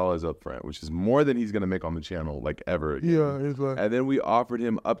 $20,000 up front, which is more than he's going to make on the channel, like, ever again. Yeah, it's like... And then we offered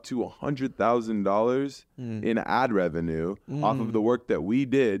him up to $100,000 in ad revenue off of the work that we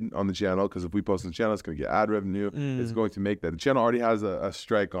did on the channel, because if we post on the channel, it's going to get ad revenue. It's going to make that. The channel already has a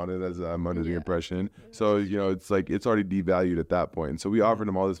strike on it, as I'm under the impression. So, it's like it's already devalued at that point. And so we offered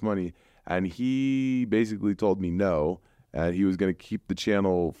him all this money. And he basically told me no, and he was going to keep the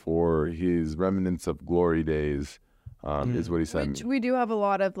channel for his Remnants of Glory days, is what he said. Which we do have a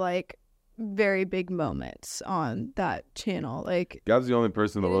lot of, like, very big moments on that channel. Like, Gab's the only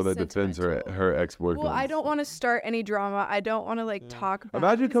person in the world that defends her ex-boyfriend. Well, I don't want to start any drama. I don't want to, like, talk about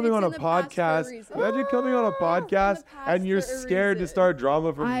Imagine coming on a podcast. Imagine coming on a podcast and you're scared to start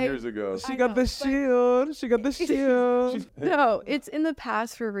drama from years ago. She got the shield. She got the shield. No, it's in the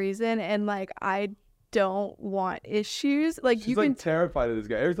past for a reason, and, like, I don't want issues. Like, she's like terrified of this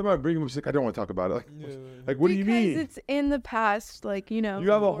guy. Every time I bring him up, she's like, I don't want to talk about it. Like what do you mean? Because it's in the past, like, You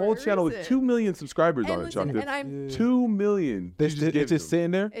have a whole channel with 2 million subscribers on it, Chuck. And I'm 2 million. It's just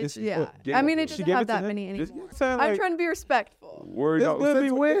sitting there? I mean, it doesn't have that many anymore. I'm trying to be respectful.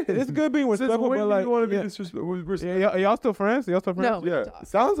 It's good being respectful, but like, you want to be disrespectful? Y'all still friends? No, yeah.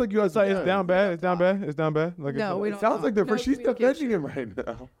 Sounds like you guys. It's down bad. It's down bad. It's down bad. Like, no, we don't. Sounds like she's defending him right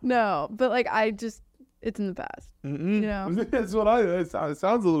now. No, but like it's in the past. That's what it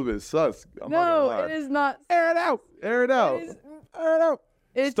sounds a little bit sus. No, it is not. Air it out. Air it out. Air it out.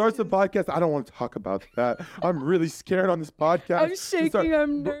 Starts the podcast. I don't want to talk about that. I'm really scared on this podcast. I'm shaking.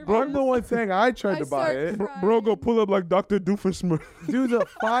 I'm nervous. Bro, I'm the one saying I tried to buy it. Bro, go pull up like Dr. Doofenshmirtz. Dude's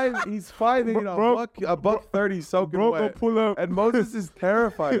he's $5, a $1.30 soaking bro, wet. Go pull up. And Moses is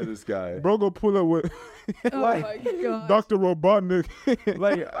terrified of this guy. Bro, go pull up with my God. Dr. Robotnik.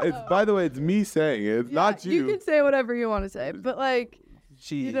 By the way, it's me saying it. It's not you. You can say whatever you want to say, but like,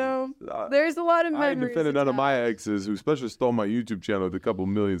 there's a lot of memories. I ain't defended none of my exes who especially stole my YouTube channel with a couple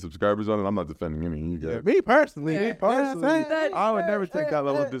million subscribers on it. I'm not defending any of you guys. Me personally. I would never take that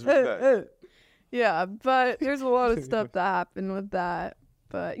level of disrespect. Yeah, but there's a lot of stuff that happened with that.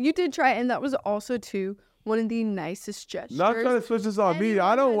 But you did try, and that was also too one of the nicest gestures. Not trying to switch this on me.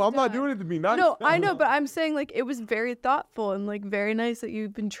 I'm not doing it to be nice. No, I know, but I'm saying like it was very thoughtful and like very nice that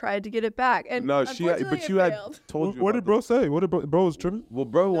you've been trying to get it back. And no, you had told you. What did bro say? What did bro was tripping? Well,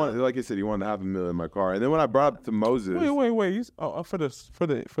 bro wanted, like I said, he wanted $500,000 in my car, and then when I brought up to Moses, wait, he's for the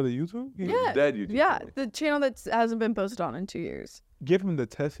YouTube? Yeah, dead YouTube. Yeah, the channel that hasn't been posted on in 2 years. Give him the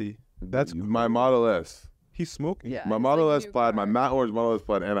Tessie. That's my Model S. He's smoking. Yeah. My it's Model like a S new Plaid, my car. matte orange Model S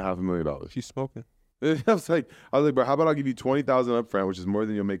Plaid, and $500,000. He's smoking. I was like, bro, how about I'll give you 20,000 up front, which is more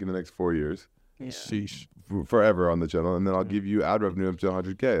than you'll make in the next 4 years, Yeah. Sheesh. forever on the channel, and then I'll give you ad revenue up to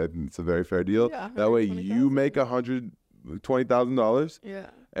 100K. I think it's a very fair deal. Yeah, That way, you 120,000. make $120,000, Yeah.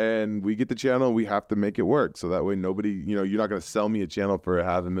 and we get the channel. We have to make it work, so that way nobody, you're not gonna sell me a channel for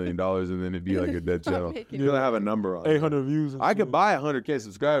 $500,000 and then it'd be like a dead Not channel. making You're gonna it have a work. number on it. 800 views. I could buy 100K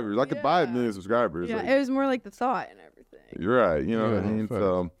subscribers. I could buy 1 million subscribers. Yeah, Like, it was more like the thought and everything. you're right. You know what I Yeah, mean? facts.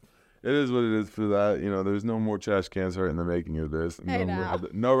 So it is what it is for that. There's no more trash cans hurt in the making of this. Hey, now.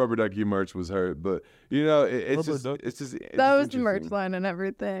 No rubber ducky merch was hurt, but it's Rubber just duck. it's just That was the merch interesting. line and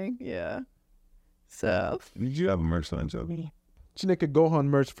everything. Yeah. So Did you have a merch line, Joey? Chineke Gohan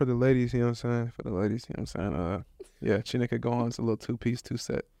merch for the ladies, you know what I'm saying? For the ladies, you know what I'm saying? Yeah, Chineke Gohan's a little 2-piece,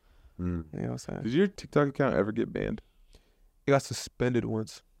 2-set. You know what I'm saying? Did your TikTok account ever get banned? It got suspended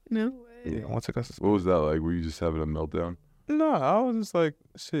once. no way. Yeah, once it got What suspended. was that like? Were you just having a meltdown? No, I was just like,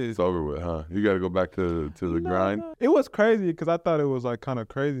 shit. It's over with, huh? You got to go back to the grind. No. It was crazy because I thought it was like kind of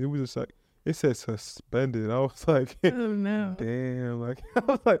crazy. It was just like, it said suspended. I was like, Oh no. damn. Like, I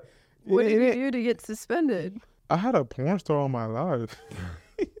was like, What did you it- do to get suspended? I had a porn star on my live.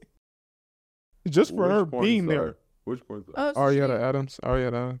 Just for Which her porn being star? there. Which porn star? Oh, so Ariana she- Adams. Ariana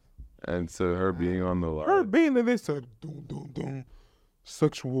Adams. And so her being on the live. Her being there, they said, doom, doom, doom.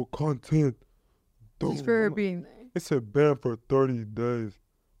 Sexual content. Doom. just for her I'm like- being there. It said ban for 30 days.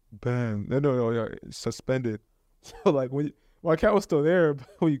 Ban. No, yeah, suspended. So, like, when my account was still there, but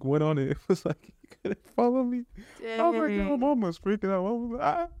when you went on it, it was like, you couldn't follow me. I was like, my mom was freaking out. I was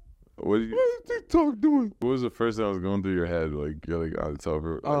like, What did you? what is TikTok doing? What was the first thing that was going through your head? Like you're like, oh, it's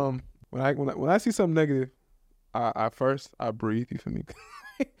over. Like, When I see something negative, I first breathe. You feel me?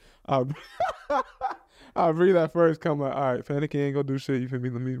 I breathe at first. Come like, all right, Fanicky ain't gonna do shit. You feel me?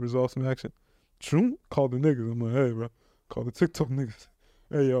 Let me resolve some action. True. Call the niggas. I'm like, hey, bro. Call the TikTok niggas.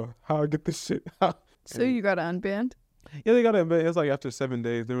 Hey, yo, how I get this shit? So you got unbanned? Yeah, they got it. It was like after 7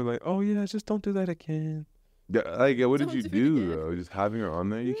 days, they were like, "Oh yeah, just don't do that again." what did Don't you do it do again. though? Just having her on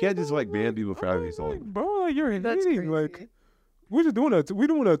there? You can't just like ban people for having something. Like, bro, like you're That's hating. crazy. Like we're just doing we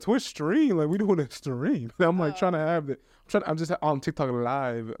doing a Twitch stream. Like we doing a stream. I'm like trying to have the. I'm just on TikTok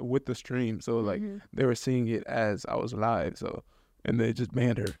live with the stream. So like they were seeing it as I was live. So and they just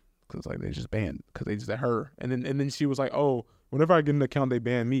banned her because like they just banned because they just at her. And then she was like, "Oh, whenever I get an account, they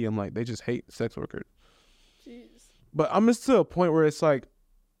ban me." I'm like, they just hate sex workers. Jeez. But I'm just to a point where it's like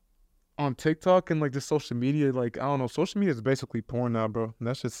on TikTok and like the social media, like I don't know, social media is basically porn now, bro. And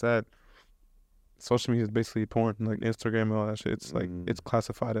that's just sad. Social media is basically porn, like Instagram and all that shit. It's like it's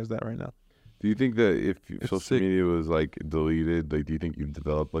classified as that right now. Do you think that if social sick. media was like deleted, like do you think you've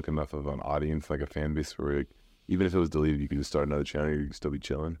developed like enough of an audience, like a fan base where like, even if it was deleted, you could just start another channel, you could still be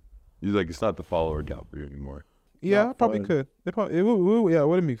chilling? You're like, it's not the follower count for you anymore. Yeah, Not I probably fun. could. It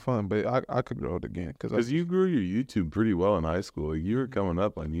wouldn't be fun, but I could grow it again Because you grew your YouTube pretty well in high school. Like, you were coming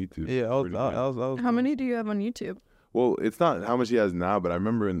up on YouTube. yeah, I pretty good. was. How many do you have on YouTube? Well, it's not how much he has now, but I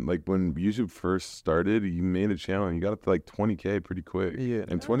remember when YouTube first started, you made a channel and you got up to like 20K pretty quick. Yeah.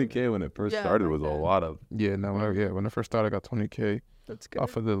 And 20K when it first Yeah, started back was a then. lot of. Yeah, no, when I first started, I got 20K That's good.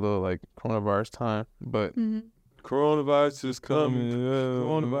 off of the little like coronavirus time, but Mhm. Coronavirus is coming. Yeah.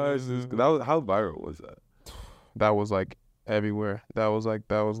 Coronavirus is. That was, how viral was that? that was like everywhere. That was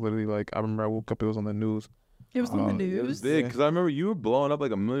literally like I remember I woke up, it was on the news. It was on the It was news. big because I remember you were blowing up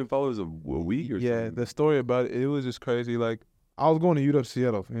like 1 million followers a week or Yeah, something. the story about it, it was just crazy. Like I was going to UW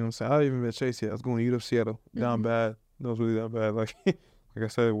Seattle, you know what I'm saying? I didn't even been Chase yet. I was going to UW Seattle, down Mhm. bad. That was really down bad. Like like I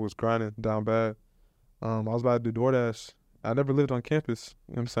said, it was grinding down bad. I was about to do DoorDash. I never lived on campus.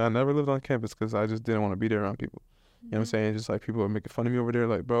 You know what I'm saying? I never lived on campus because I just didn't want to be there around people. You know what I'm saying? Just like people were making fun of me over there.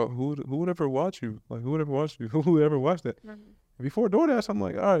 Like, bro, who would ever watch you? Like, who would ever watch you? Who would ever watch that? Before DoorDash, I'm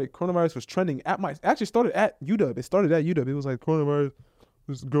like, all right, coronavirus was trending actually started at UW. It started at UW. It was like coronavirus.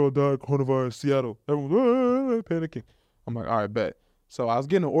 This girl died, coronavirus, Seattle. Everyone panicking. I'm like, all right, bet. So I was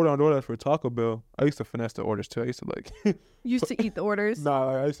getting an order on DoorDash for Taco Bell. I used to finesse the orders too. I used to like, Used to eat the orders.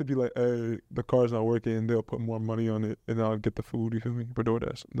 I used to be like, hey, the car's not working, and they'll put more money on it, and I'll get the food. You feel me? For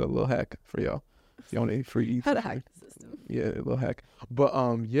DoorDash, the little hack for y'all. Y'all need free eats. How to hack the system. Yeah, a little hack. But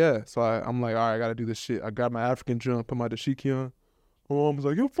yeah. So I'm like, all right, I gotta do this shit. I grabbed my African drum, put my dashiki on. My mom was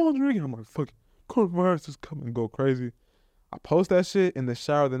like, your phone's ringing. I'm like, fuck it. Coronavirus is coming, go crazy. I post that shit in the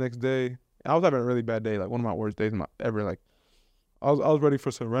shower the next day. I was having a really bad day, like one of my worst days ever. Like, I was ready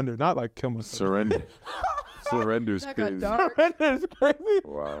for surrender, not like kill myself. Surrender. Surrender's That got crazy. dark. Surrender is crazy.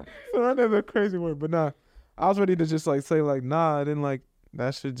 Wow. Surrender is a crazy word, but nah. I was ready to just like say like, nah, I didn't like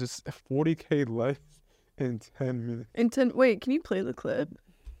that shit. Just 40K likes in 10 minutes. Wait, can you play the clip?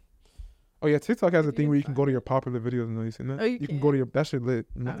 Oh yeah, TikTok has a If thing you where you can go to find your popular videos and you seen that. Oh, you can go to your that shit lit.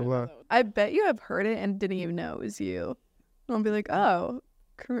 I Not to don't lie. know. I bet you have heard it and didn't even know it was you. I'll be like, oh,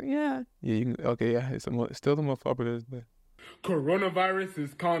 yeah. Yeah, you can. Okay, yeah, it's still the most popular. Coronavirus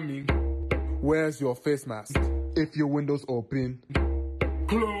is coming. Where's your face mask? If your window's open,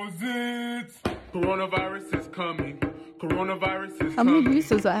 close it. Coronavirus is coming. Coronavirus is coming. How many views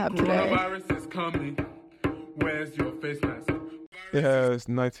does that have today? Coronavirus is coming. Where's your face mask? It has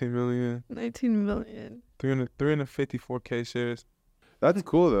 19 million. 19 million. 354K shares. That's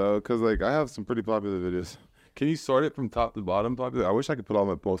cool though, because like I have some pretty popular videos. Can you sort it from top to bottom popular? I wish I could put all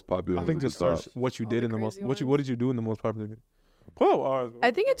my most popular. I think just search what you did in the most. What did you do in the most popular video? Pull up ours.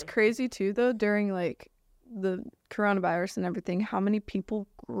 I think it's crazy too, though, during like the coronavirus and everything, how many people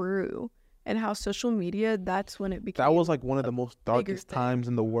grew and how social media, that's when it became. That was like one of the most darkest times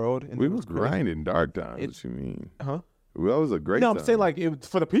in the world. And we was grinding dark times. What you mean? Huh? That was a great. No, I'm saying like it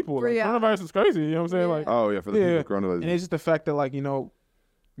for the people. Like, coronavirus is crazy. You know what I'm saying? Like, oh yeah, for the people, coronavirus. And it's just the fact that like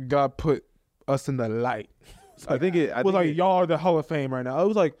God put us in the light. I think it was like y'all are the Hall of Fame right now. It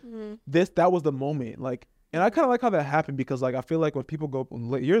was like that was the moment. Like, and I kind of like how that happened because like I feel like when people go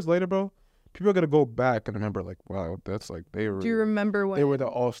years later, bro, people are gonna go back and remember like, wow, that's like they were. Do you remember when they were the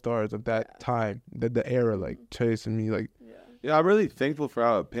all stars of that time, the era, like chasing me, like. Yeah, I'm really thankful for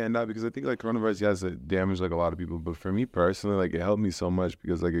how it panned out because I think like coronavirus has damaged like a lot of people, but for me personally, like it helped me so much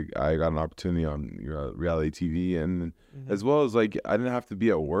because like I got an opportunity on reality TV and as well as like I didn't have to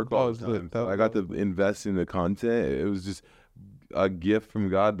be at work all the time. So I got to invest in the content. It was just a gift from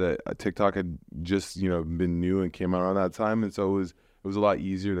God that TikTok had just been new and came out around that time, and so it was a lot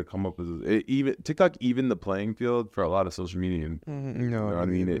easier to come up with even TikTok, even the playing field for a lot of social media.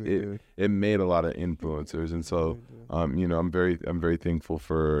 And it made a lot of influencers, and so I'm very thankful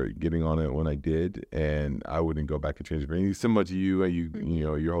for getting on it when I did, and I wouldn't go back and change it for anything. Similar to you,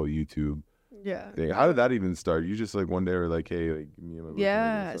 your whole YouTube. Yeah. thing. How did that even start? You just like one day were like, hey, like give me a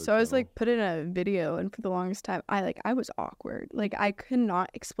yeah. So I was like put in a video, and for the longest time, I was awkward. Like I could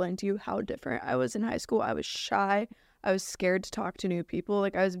not explain to you how different I was in high school. I was shy. I was scared to talk to new people.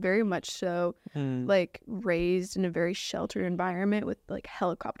 Like I was very much so like raised in a very sheltered environment with like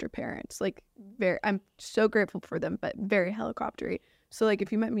helicopter parents. Like I'm so grateful for them, but very helicoptery. So like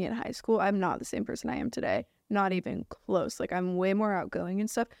if you met me in high school, I'm not the same person I am today. Not even close. Like I'm way more outgoing and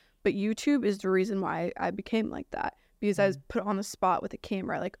stuff. But YouTube is the reason why I became like that, because I was put on the spot with a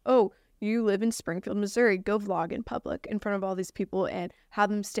camera. Like, oh, you live in Springfield, Missouri. Go vlog in public in front of all these people and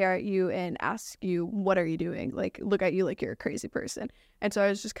have them stare at you and ask you, what are you doing? Like, look at you like you're a crazy person. And so I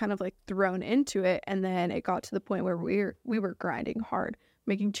was just kind of like thrown into it. And then it got to the point where we were grinding hard,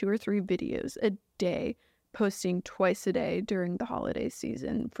 making 2 or 3 videos a day, posting twice a day during the holiday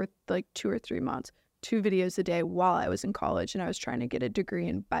season for like 2 or 3 months. 2 videos a day while I was in college and I was trying to get a degree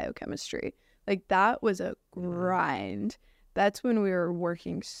in biochemistry. Like that was a grind. That's when we were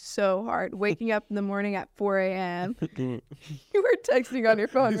working so hard, waking up in the morning at 4 a.m. You were texting on your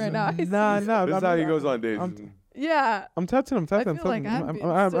phone right now. Nah. This is how he goes on days. Yeah. I'm texting. I feel like I'm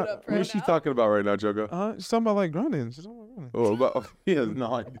being stood up What is she talking about right now, Jogo? She's talking about like grinding. She's talking about grinding. He has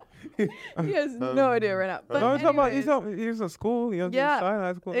no idea. He has no idea right now. But no, he was in school. Yeah,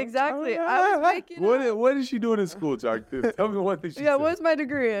 high school. Exactly. I was waking up. What is she doing in school, Chuck? Tell me one thing she said. Yeah, what's my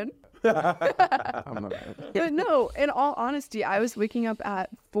degree in? But no, in all honesty, I was waking up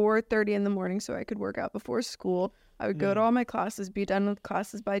at 4:30 in the morning so I could work out before school. I would go to all my classes, be done with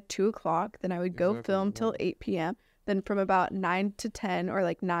classes by 2 o'clock. Then I would go film till 8 p.m. Then from about 9 to 10 or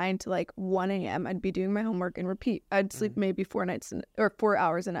like 9 to like 1 a.m., I'd be doing my homework and repeat. I'd sleep maybe 4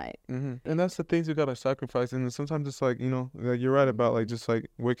 hours a night. And that's the things you got to sacrifice. And sometimes it's like, like you're right about like just like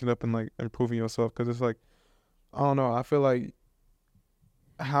waking up and like improving yourself. Because it's like, I don't know. I feel like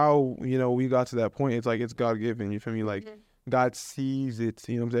how, we got to that point, it's like it's God-given. You feel me? Like God sees it.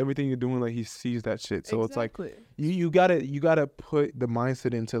 Everything you're doing, like he sees that shit. So it's like you gotta put the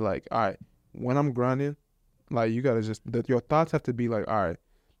mindset into like, all right, when I'm grinding, like you gotta just your thoughts have to be like, all right,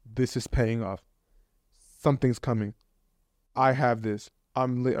 this is paying off. Something's coming. I have this.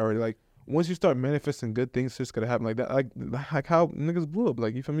 I'm lit already. Like once you start manifesting good things, it's just gonna happen like that. Like how niggas blew up.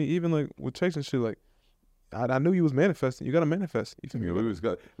 Like you feel me? Even like with Chase and shit. Like I knew you was manifesting. You gotta manifest. You feel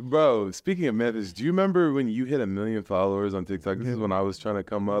me? Bro, speaking of manifest, do you remember when you hit 1 million followers on TikTok? This is when I was trying to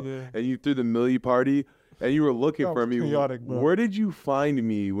come up, and you threw the Millie party. And you were looking for me. Chaotic, bro. Where did you find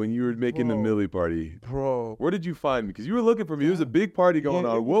me when you were making the Millie party? Bro. Where did you find me? Because you were looking for me. There was a big party going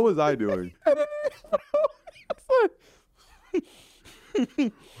on. What was I doing?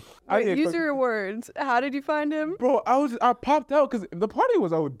 Use your words. How did you find him? Bro, I popped out because the party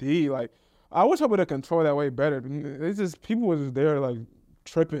was OD. Like, I wish I would have controlled that way better. It's just, people was just there, like,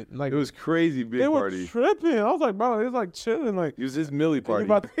 tripping. Like it was crazy big they party. were tripping. I was like, bro, it was like chilling. Like It was his Millie party.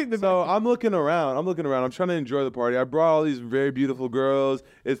 So So I'm looking around. I'm trying to enjoy the party. I brought all these very beautiful girls.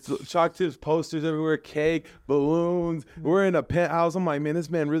 It's Chalk Tips posters everywhere, cake, balloons. We're in a penthouse. I'm like, man, this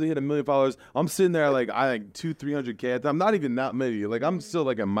man really hit 1 million followers. I'm sitting there like 200-300K. I'm not even that many. Like I'm still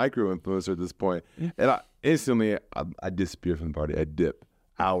like a micro influencer at this point. And I instantly disappear from the party. I dip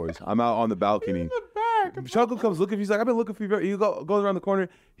hours. I'm out on the balcony. Choco comes looking. He's like, I've been looking for you. He goes around the corner.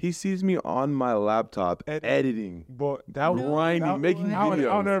 He sees me on my laptop editing, but that was grinding, making videos.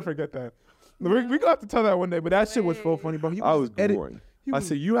 I'll never forget that. We gonna have to tell that one day. But that shit was so funny, bro. I was boring. I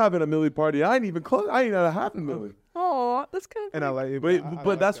said, you having a Millie party? I ain't even close. I ain't at a half a million. Oh, that's kind of. And I like it.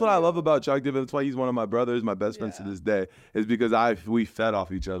 But that's what I love about Chalk Dip. That's why he's one of my brothers, my best friends to this day. Is because we fed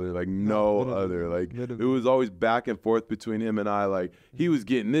off each other like no other. Like it was always back and forth between him and I. Like he was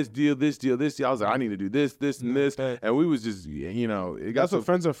getting this deal. I was like, I need to do this, and this, and we was just That's what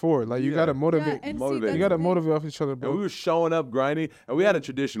friends are for. Like you gotta motivate. You gotta motivate off each other, bro. And we were showing up grinding, and we had a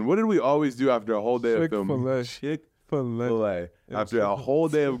tradition. What did we always do after a whole day of filming? Chick-fil-A. After a whole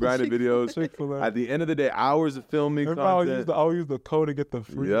day of grinding videos, at the end of the day, hours of filming content. I always use the code to get the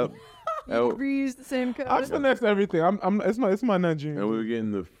free. Yep. Reuse the same code. I finesse everything. It's my Nigerian. And we were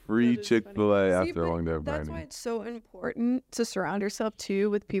getting the free Chick-fil-A after a long day of That's grinding. why it's so important to surround yourself too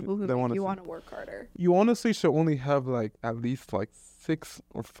with people who make you want to work harder. You honestly should only have like at least like 6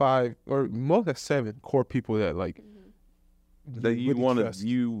 or 5 or more than 7 core people that like. That you want to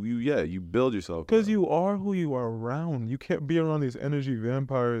you build yourself because you are who you are around. You can't be around these energy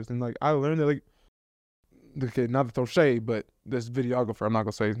vampires. And like I learned that, like, okay, not to throw shade, but this videographer, I'm not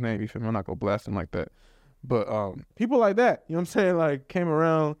gonna say his name, you feel me? I'm not gonna blast him like that, but people like that, you know what I'm saying, like came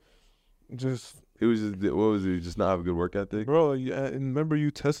around just it was just, what was it, just not have a good work ethic, bro? And remember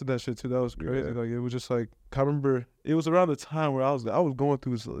you tested that shit too. That was crazy. Like it was just like, I remember it was around the time where I was going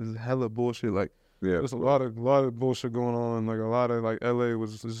through this hella bullshit. Like there's a lot of bullshit going on. Like a lot of like LA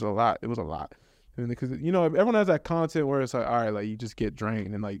was just a lot. It was a lot. I mean, because everyone has that content where it's like, all right, like you just get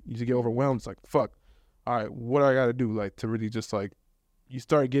drained and like you just get overwhelmed. It's like, fuck, all right, what do I gotta do like to really just like, you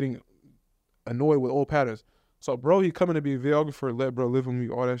start getting annoyed with old patterns. So bro, he coming to be a videographer, let bro live with me,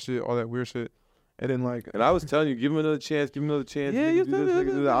 all that shit, all that weird shit. And then like, and I was telling you, give him another chance. Yeah, you do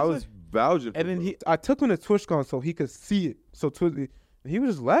this. I was vouching. And then I took him to TwitchCon so he could see it. So he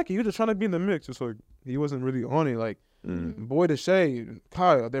was just lacking. He was just trying to be in the mix. Just like he wasn't really on it. Like Boy Deshay,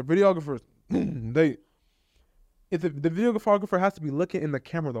 Kyle, they're videographers. If the videographer has to be looking in the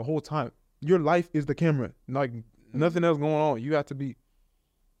camera the whole time. Your life is the camera. Like nothing else going on. You have to be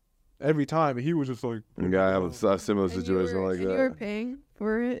every time. And he was just like, I have a similar situation like that. You were paying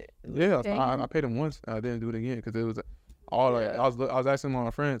for it? Yeah, I paid him once. I didn't do it again because it was all like I was asking all my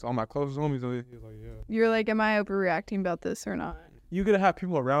friends, all my closest homies. He was like, yeah. You're like, am I overreacting about this or not? You gotta have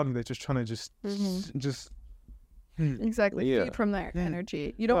people around you that just trying to just exactly feed from their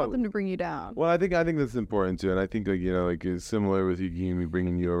energy. You don't want them to bring you down. Well, I think that's important too, and I think like it's similar with you, me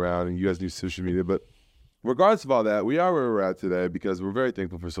bringing you around, and you guys do social media. But regardless of all that, we are where we're at today because we're very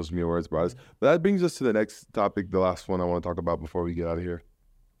thankful for social media where it's brought us. But that brings us to the next topic, the last one I want to talk about before we get out of here.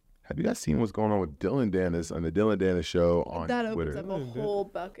 Have you guys seen what's going on with Dylan Dennis on the Dylan Dennis show on Twitter? That opens up a whole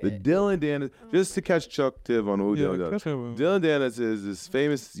bucket. The Dylan Dennis, just to catch Chuck Tiv on who Dylan Dennis. Dylan Dennis is this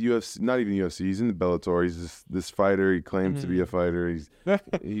famous UFC, not even UFC, he's in the Bellator. He's this fighter. He claims to be a fighter.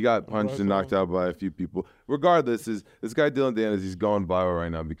 He got punched and knocked out by a few people. Regardless, this guy Dylan Dennis, he's going viral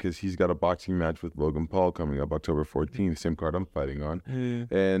right now because he's got a boxing match with Logan Paul coming up October 14th, same card I'm fighting on.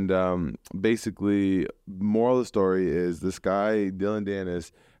 And basically, moral of the story is this guy Dylan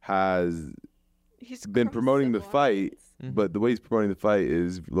Dennis he's been promoting the fight, but the way he's promoting the fight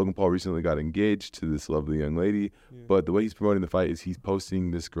is Logan Paul recently got engaged to this lovely young lady, but the way he's promoting the fight is he's posting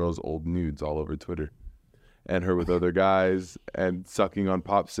this girl's old nudes all over Twitter and her with other guys and sucking on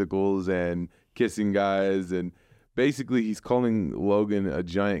popsicles and kissing guys, and basically he's calling Logan a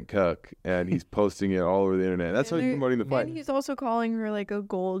giant cuck and he's posting it all over the internet. That's how he's promoting the fight. And he's also calling her like a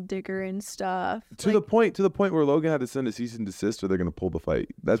gold digger and stuff. To the point where Logan had to send a cease and desist or they're gonna pull the fight.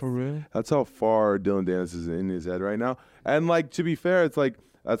 That's for real? That's how far Dylan Dennis is in his head right now. And like, to be fair, it's like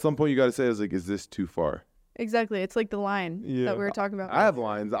at some point you gotta say, is this too far? Exactly. It's like the line that we were talking about. I have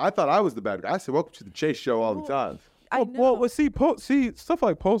lines. I thought I was the bad guy. I said, welcome to the Chase Show all the time. Well, see, stuff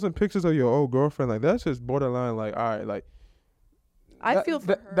like posting pictures of your old girlfriend, like that's just borderline. Like, all right, like I feel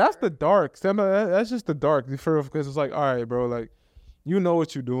for her. That's the dark. That's just the dark. Because it's like, all right, bro, like you know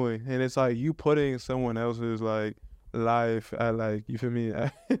what you're doing, and it's like you putting someone else's like life at like, you feel me,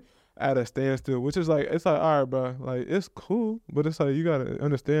 at a standstill. Which is like, it's like, all right, bro, like it's cool, but it's like you gotta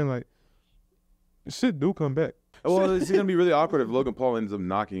understand, like shit do come back. Well, it's gonna be really awkward if Logan Paul ends up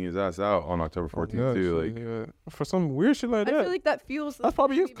knocking his ass out on October 14th too. Like for some weird shit like that. I feel like that feels. That's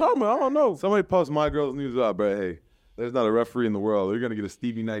probably his karma. I don't know. Somebody post My Girls News up, bro. Hey, there's not a referee in the world. They're gonna get a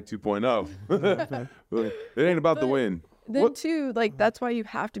Stevie Knight 2.0. It ain't about the win. Then too, like that's why you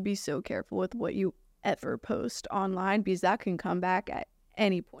have to be so careful with what you ever post online, because that can come back at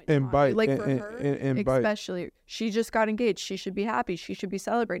any point. And bite. Like and, for her, and especially, bite. She just got engaged. She should be happy. She should be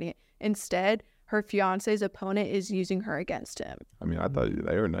celebrating it. Instead, her fiance's opponent is using her against him. I mean, I thought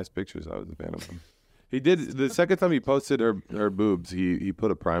they were nice pictures. I was a fan of them. He did the second time he posted her boobs. He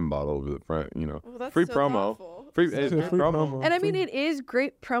put a Prime bottle over the front. You know, Free so promo. Free promo. And I mean, it is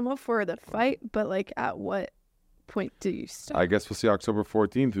great promo for the fight, but like, at what point do you stop? I guess we'll see October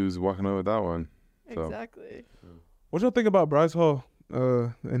 14th who's walking out with that one. So. Exactly. What y'all think about Bryce Hall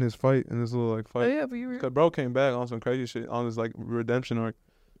in his fight, in this little like fight? Oh yeah, but you were. Cause bro came back on some crazy shit on his like redemption arc.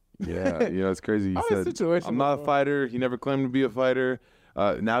 Yeah, it's crazy. He said, "I'm not a fighter." He never claimed to be a fighter.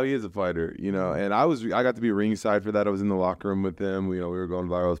 Now he is a fighter, and I got to be ringside for that. I was in the locker room with him. We were going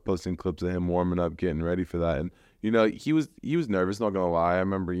viral. I was posting clips of him warming up, getting ready for that, and he was nervous. Not gonna lie. I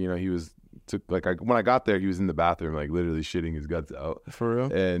remember, he was when I got there, he was in the bathroom, like literally shitting his guts out. For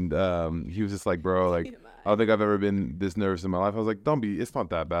real. And he was just like, bro, like I don't think I've ever been this nervous in my life. I was like, don't be. It's not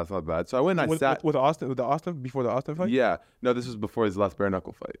that bad. It's not bad. So I went and I sat with Austin before the Austin fight. Yeah, no, this was before his last bare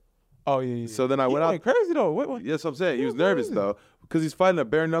knuckle fight. Oh yeah. So then I went out. Crazy though. What? Yes, I'm saying he was nervous though because he's fighting a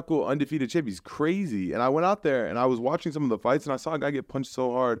bare knuckle undefeated champ. He's crazy. And I went out there and I was watching some of the fights and I saw a guy get punched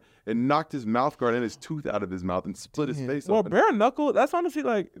so hard and knocked his mouth guard and his tooth out of his mouth and split his face open. Bare knuckle. That's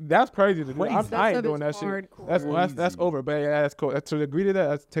honestly that's crazy to do. I ain't doing that hardcore. Shit. That's over. But yeah, that's cool. To agree to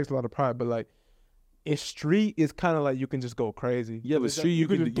that takes a lot of pride. But like. In street is kind of like you can just go crazy. Yeah, but street you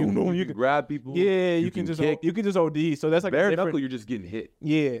can grab people. Yeah, you can just OD. So that's like bare knuckle. You're just getting hit.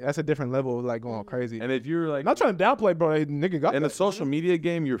 Yeah, that's a different level of like going crazy. And if you're like not trying to downplay, bro, nigga got in a social media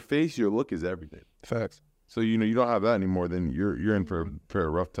game, your face, your look is everything. Facts. So you don't have that anymore. Then you're in for a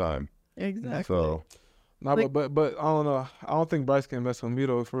rough time. Exactly. So, nah, but I don't know. I don't think Bryce can mess with me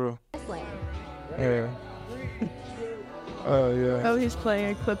though, for real. Yeah. Yeah. Oh, he's playing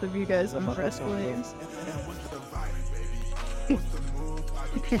a clip of you guys on wrestling.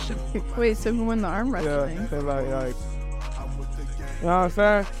 Wait, so who won the arm wrestling? Yeah, like, you know what I'm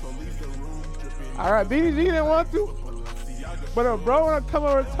saying? All right, BDG didn't want to, but bro, when I come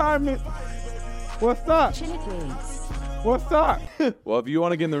on retirement, what's up? What's up? Well, if you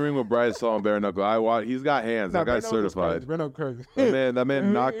want to get in the ring with Bryce Hall and bare knuckle, he's got hands. That guy's certified. Crazy. That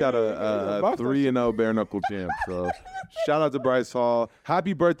man knocked out a 3-0 bare knuckle champ. So shout out to Bryce Hall.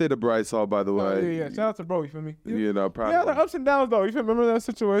 Happy birthday to Bryce Hall, by the way. Yeah. Shout out to bro. You feel me? Proud. Yeah, the ups and downs though. You remember that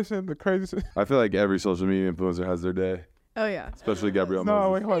situation? The crazy. I feel like every social media influencer has their day. Oh yeah. Especially Gabrielle.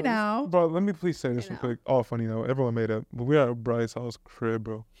 No, wait, hold on. Now. Bro, let me please say this real quick. All funny though. Everyone made up. But we are at Bryce Hall's crib,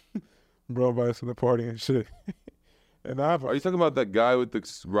 bro. Bro, Bryce to the party and shit. And are you talking about that guy with the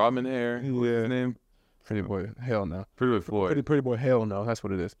ramen hair? Yeah. What's his name? Pretty Boy. Hell no. Pretty Boy Floyd. Pretty Boy. Hell no. That's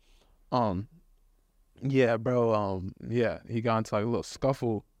what it is. Yeah, bro. Yeah, he got into like a little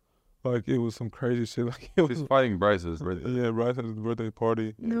scuffle. Like it was some crazy shit. Like it was He's fighting Bryce's birthday. Yeah, Bryce had his birthday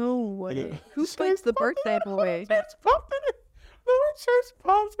party. No way. Who fights the birthday boy? Chase popped in it. Chase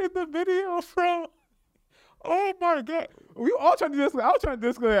popped in the video, bro. Oh my god. We all tried to do this. I was trying to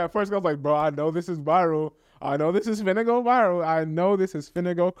do this at first. I was like, bro, I know this is viral. I know this is finna go viral. I know this is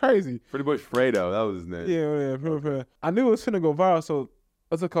finna go crazy. Pretty Boy Fredo, that was his name. Yeah. I knew it was finna go viral. So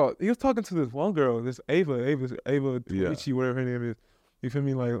what's it called? He was talking to this one girl, this Ava Twitchy, whatever her name is. You feel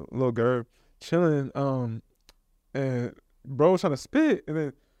me? Like little girl chilling. And bro was trying to spit, and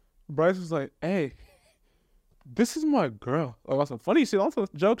then Bryce was like, "Hey, this is my girl." Like on some funny shit, on some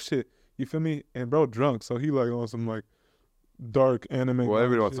joke shit. You feel me? And bro drunk, so he like on some like dark anime. Well,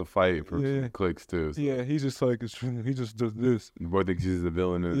 everybody wants to fight for some clicks too. So. Yeah, he's just like he just does this. The boy thinks he's the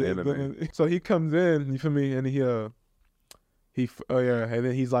villain in the anime. So he comes in, you feel me, and and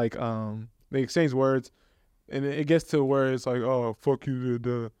then he's like they exchange words, and it gets to where it's like, oh fuck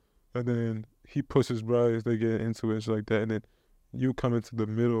you, and then he pushes Bryce, they get into it like that, and then you come into the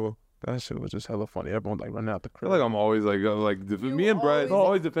middle. That shit was just hella funny. Everyone like running out the crib. I feel like I'm always me and Bryce,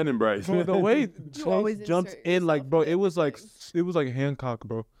 always defending Bryce. Bro, the way Chase jumps in, like, bro, it was like Hancock,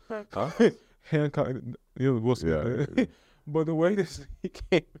 bro. Huh? Hancock, we'll see. Yeah. But the way this he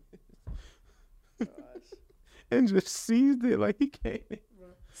came and just seized it, like he came in.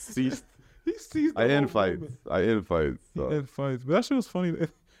 Seized. He seized. I end fights. So. End fights. But that shit was funny.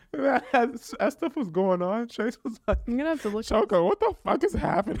 As stuff was going on, Chase was like, I'm gonna have to look. Choco, what the fuck is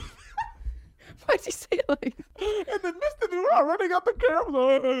happening? Why'd you say it like? And then Mr. Duran running out the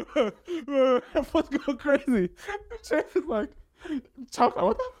camera, what's going crazy? Chase is like, Choco,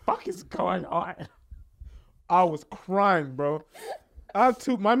 what the fuck is going on? I was crying, bro.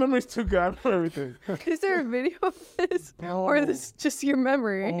 My memory's too good. I remember everything. Is there a video of this? No. Or is this just your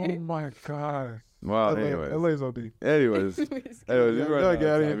memory? Oh my god. Well, anyways. LA's OD. Anyways, we're running out of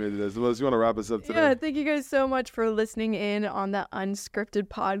time into this. Unless you want to wrap us up today. Yeah, thank you guys so much for listening in on the Unscripted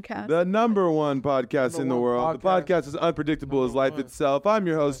podcast. The number one podcast in the world. The podcast is unpredictable as life itself. I'm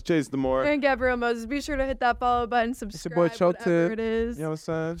your host, Chase Demore. And Gabrielle Moses. Be sure to hit that follow button, subscribe, boy, Choke whatever Tip. it is. You know what I'm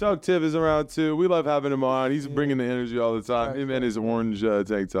saying? Chuck Tiv is around too. We love having him on. He's bringing the energy all the time. Him and his orange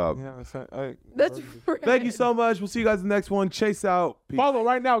tank top. You know what I'm saying? That's right. Thank you so much. We'll see you guys in the next one. Chase out. Peace. Follow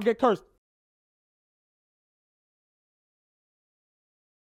right now. Get cursed.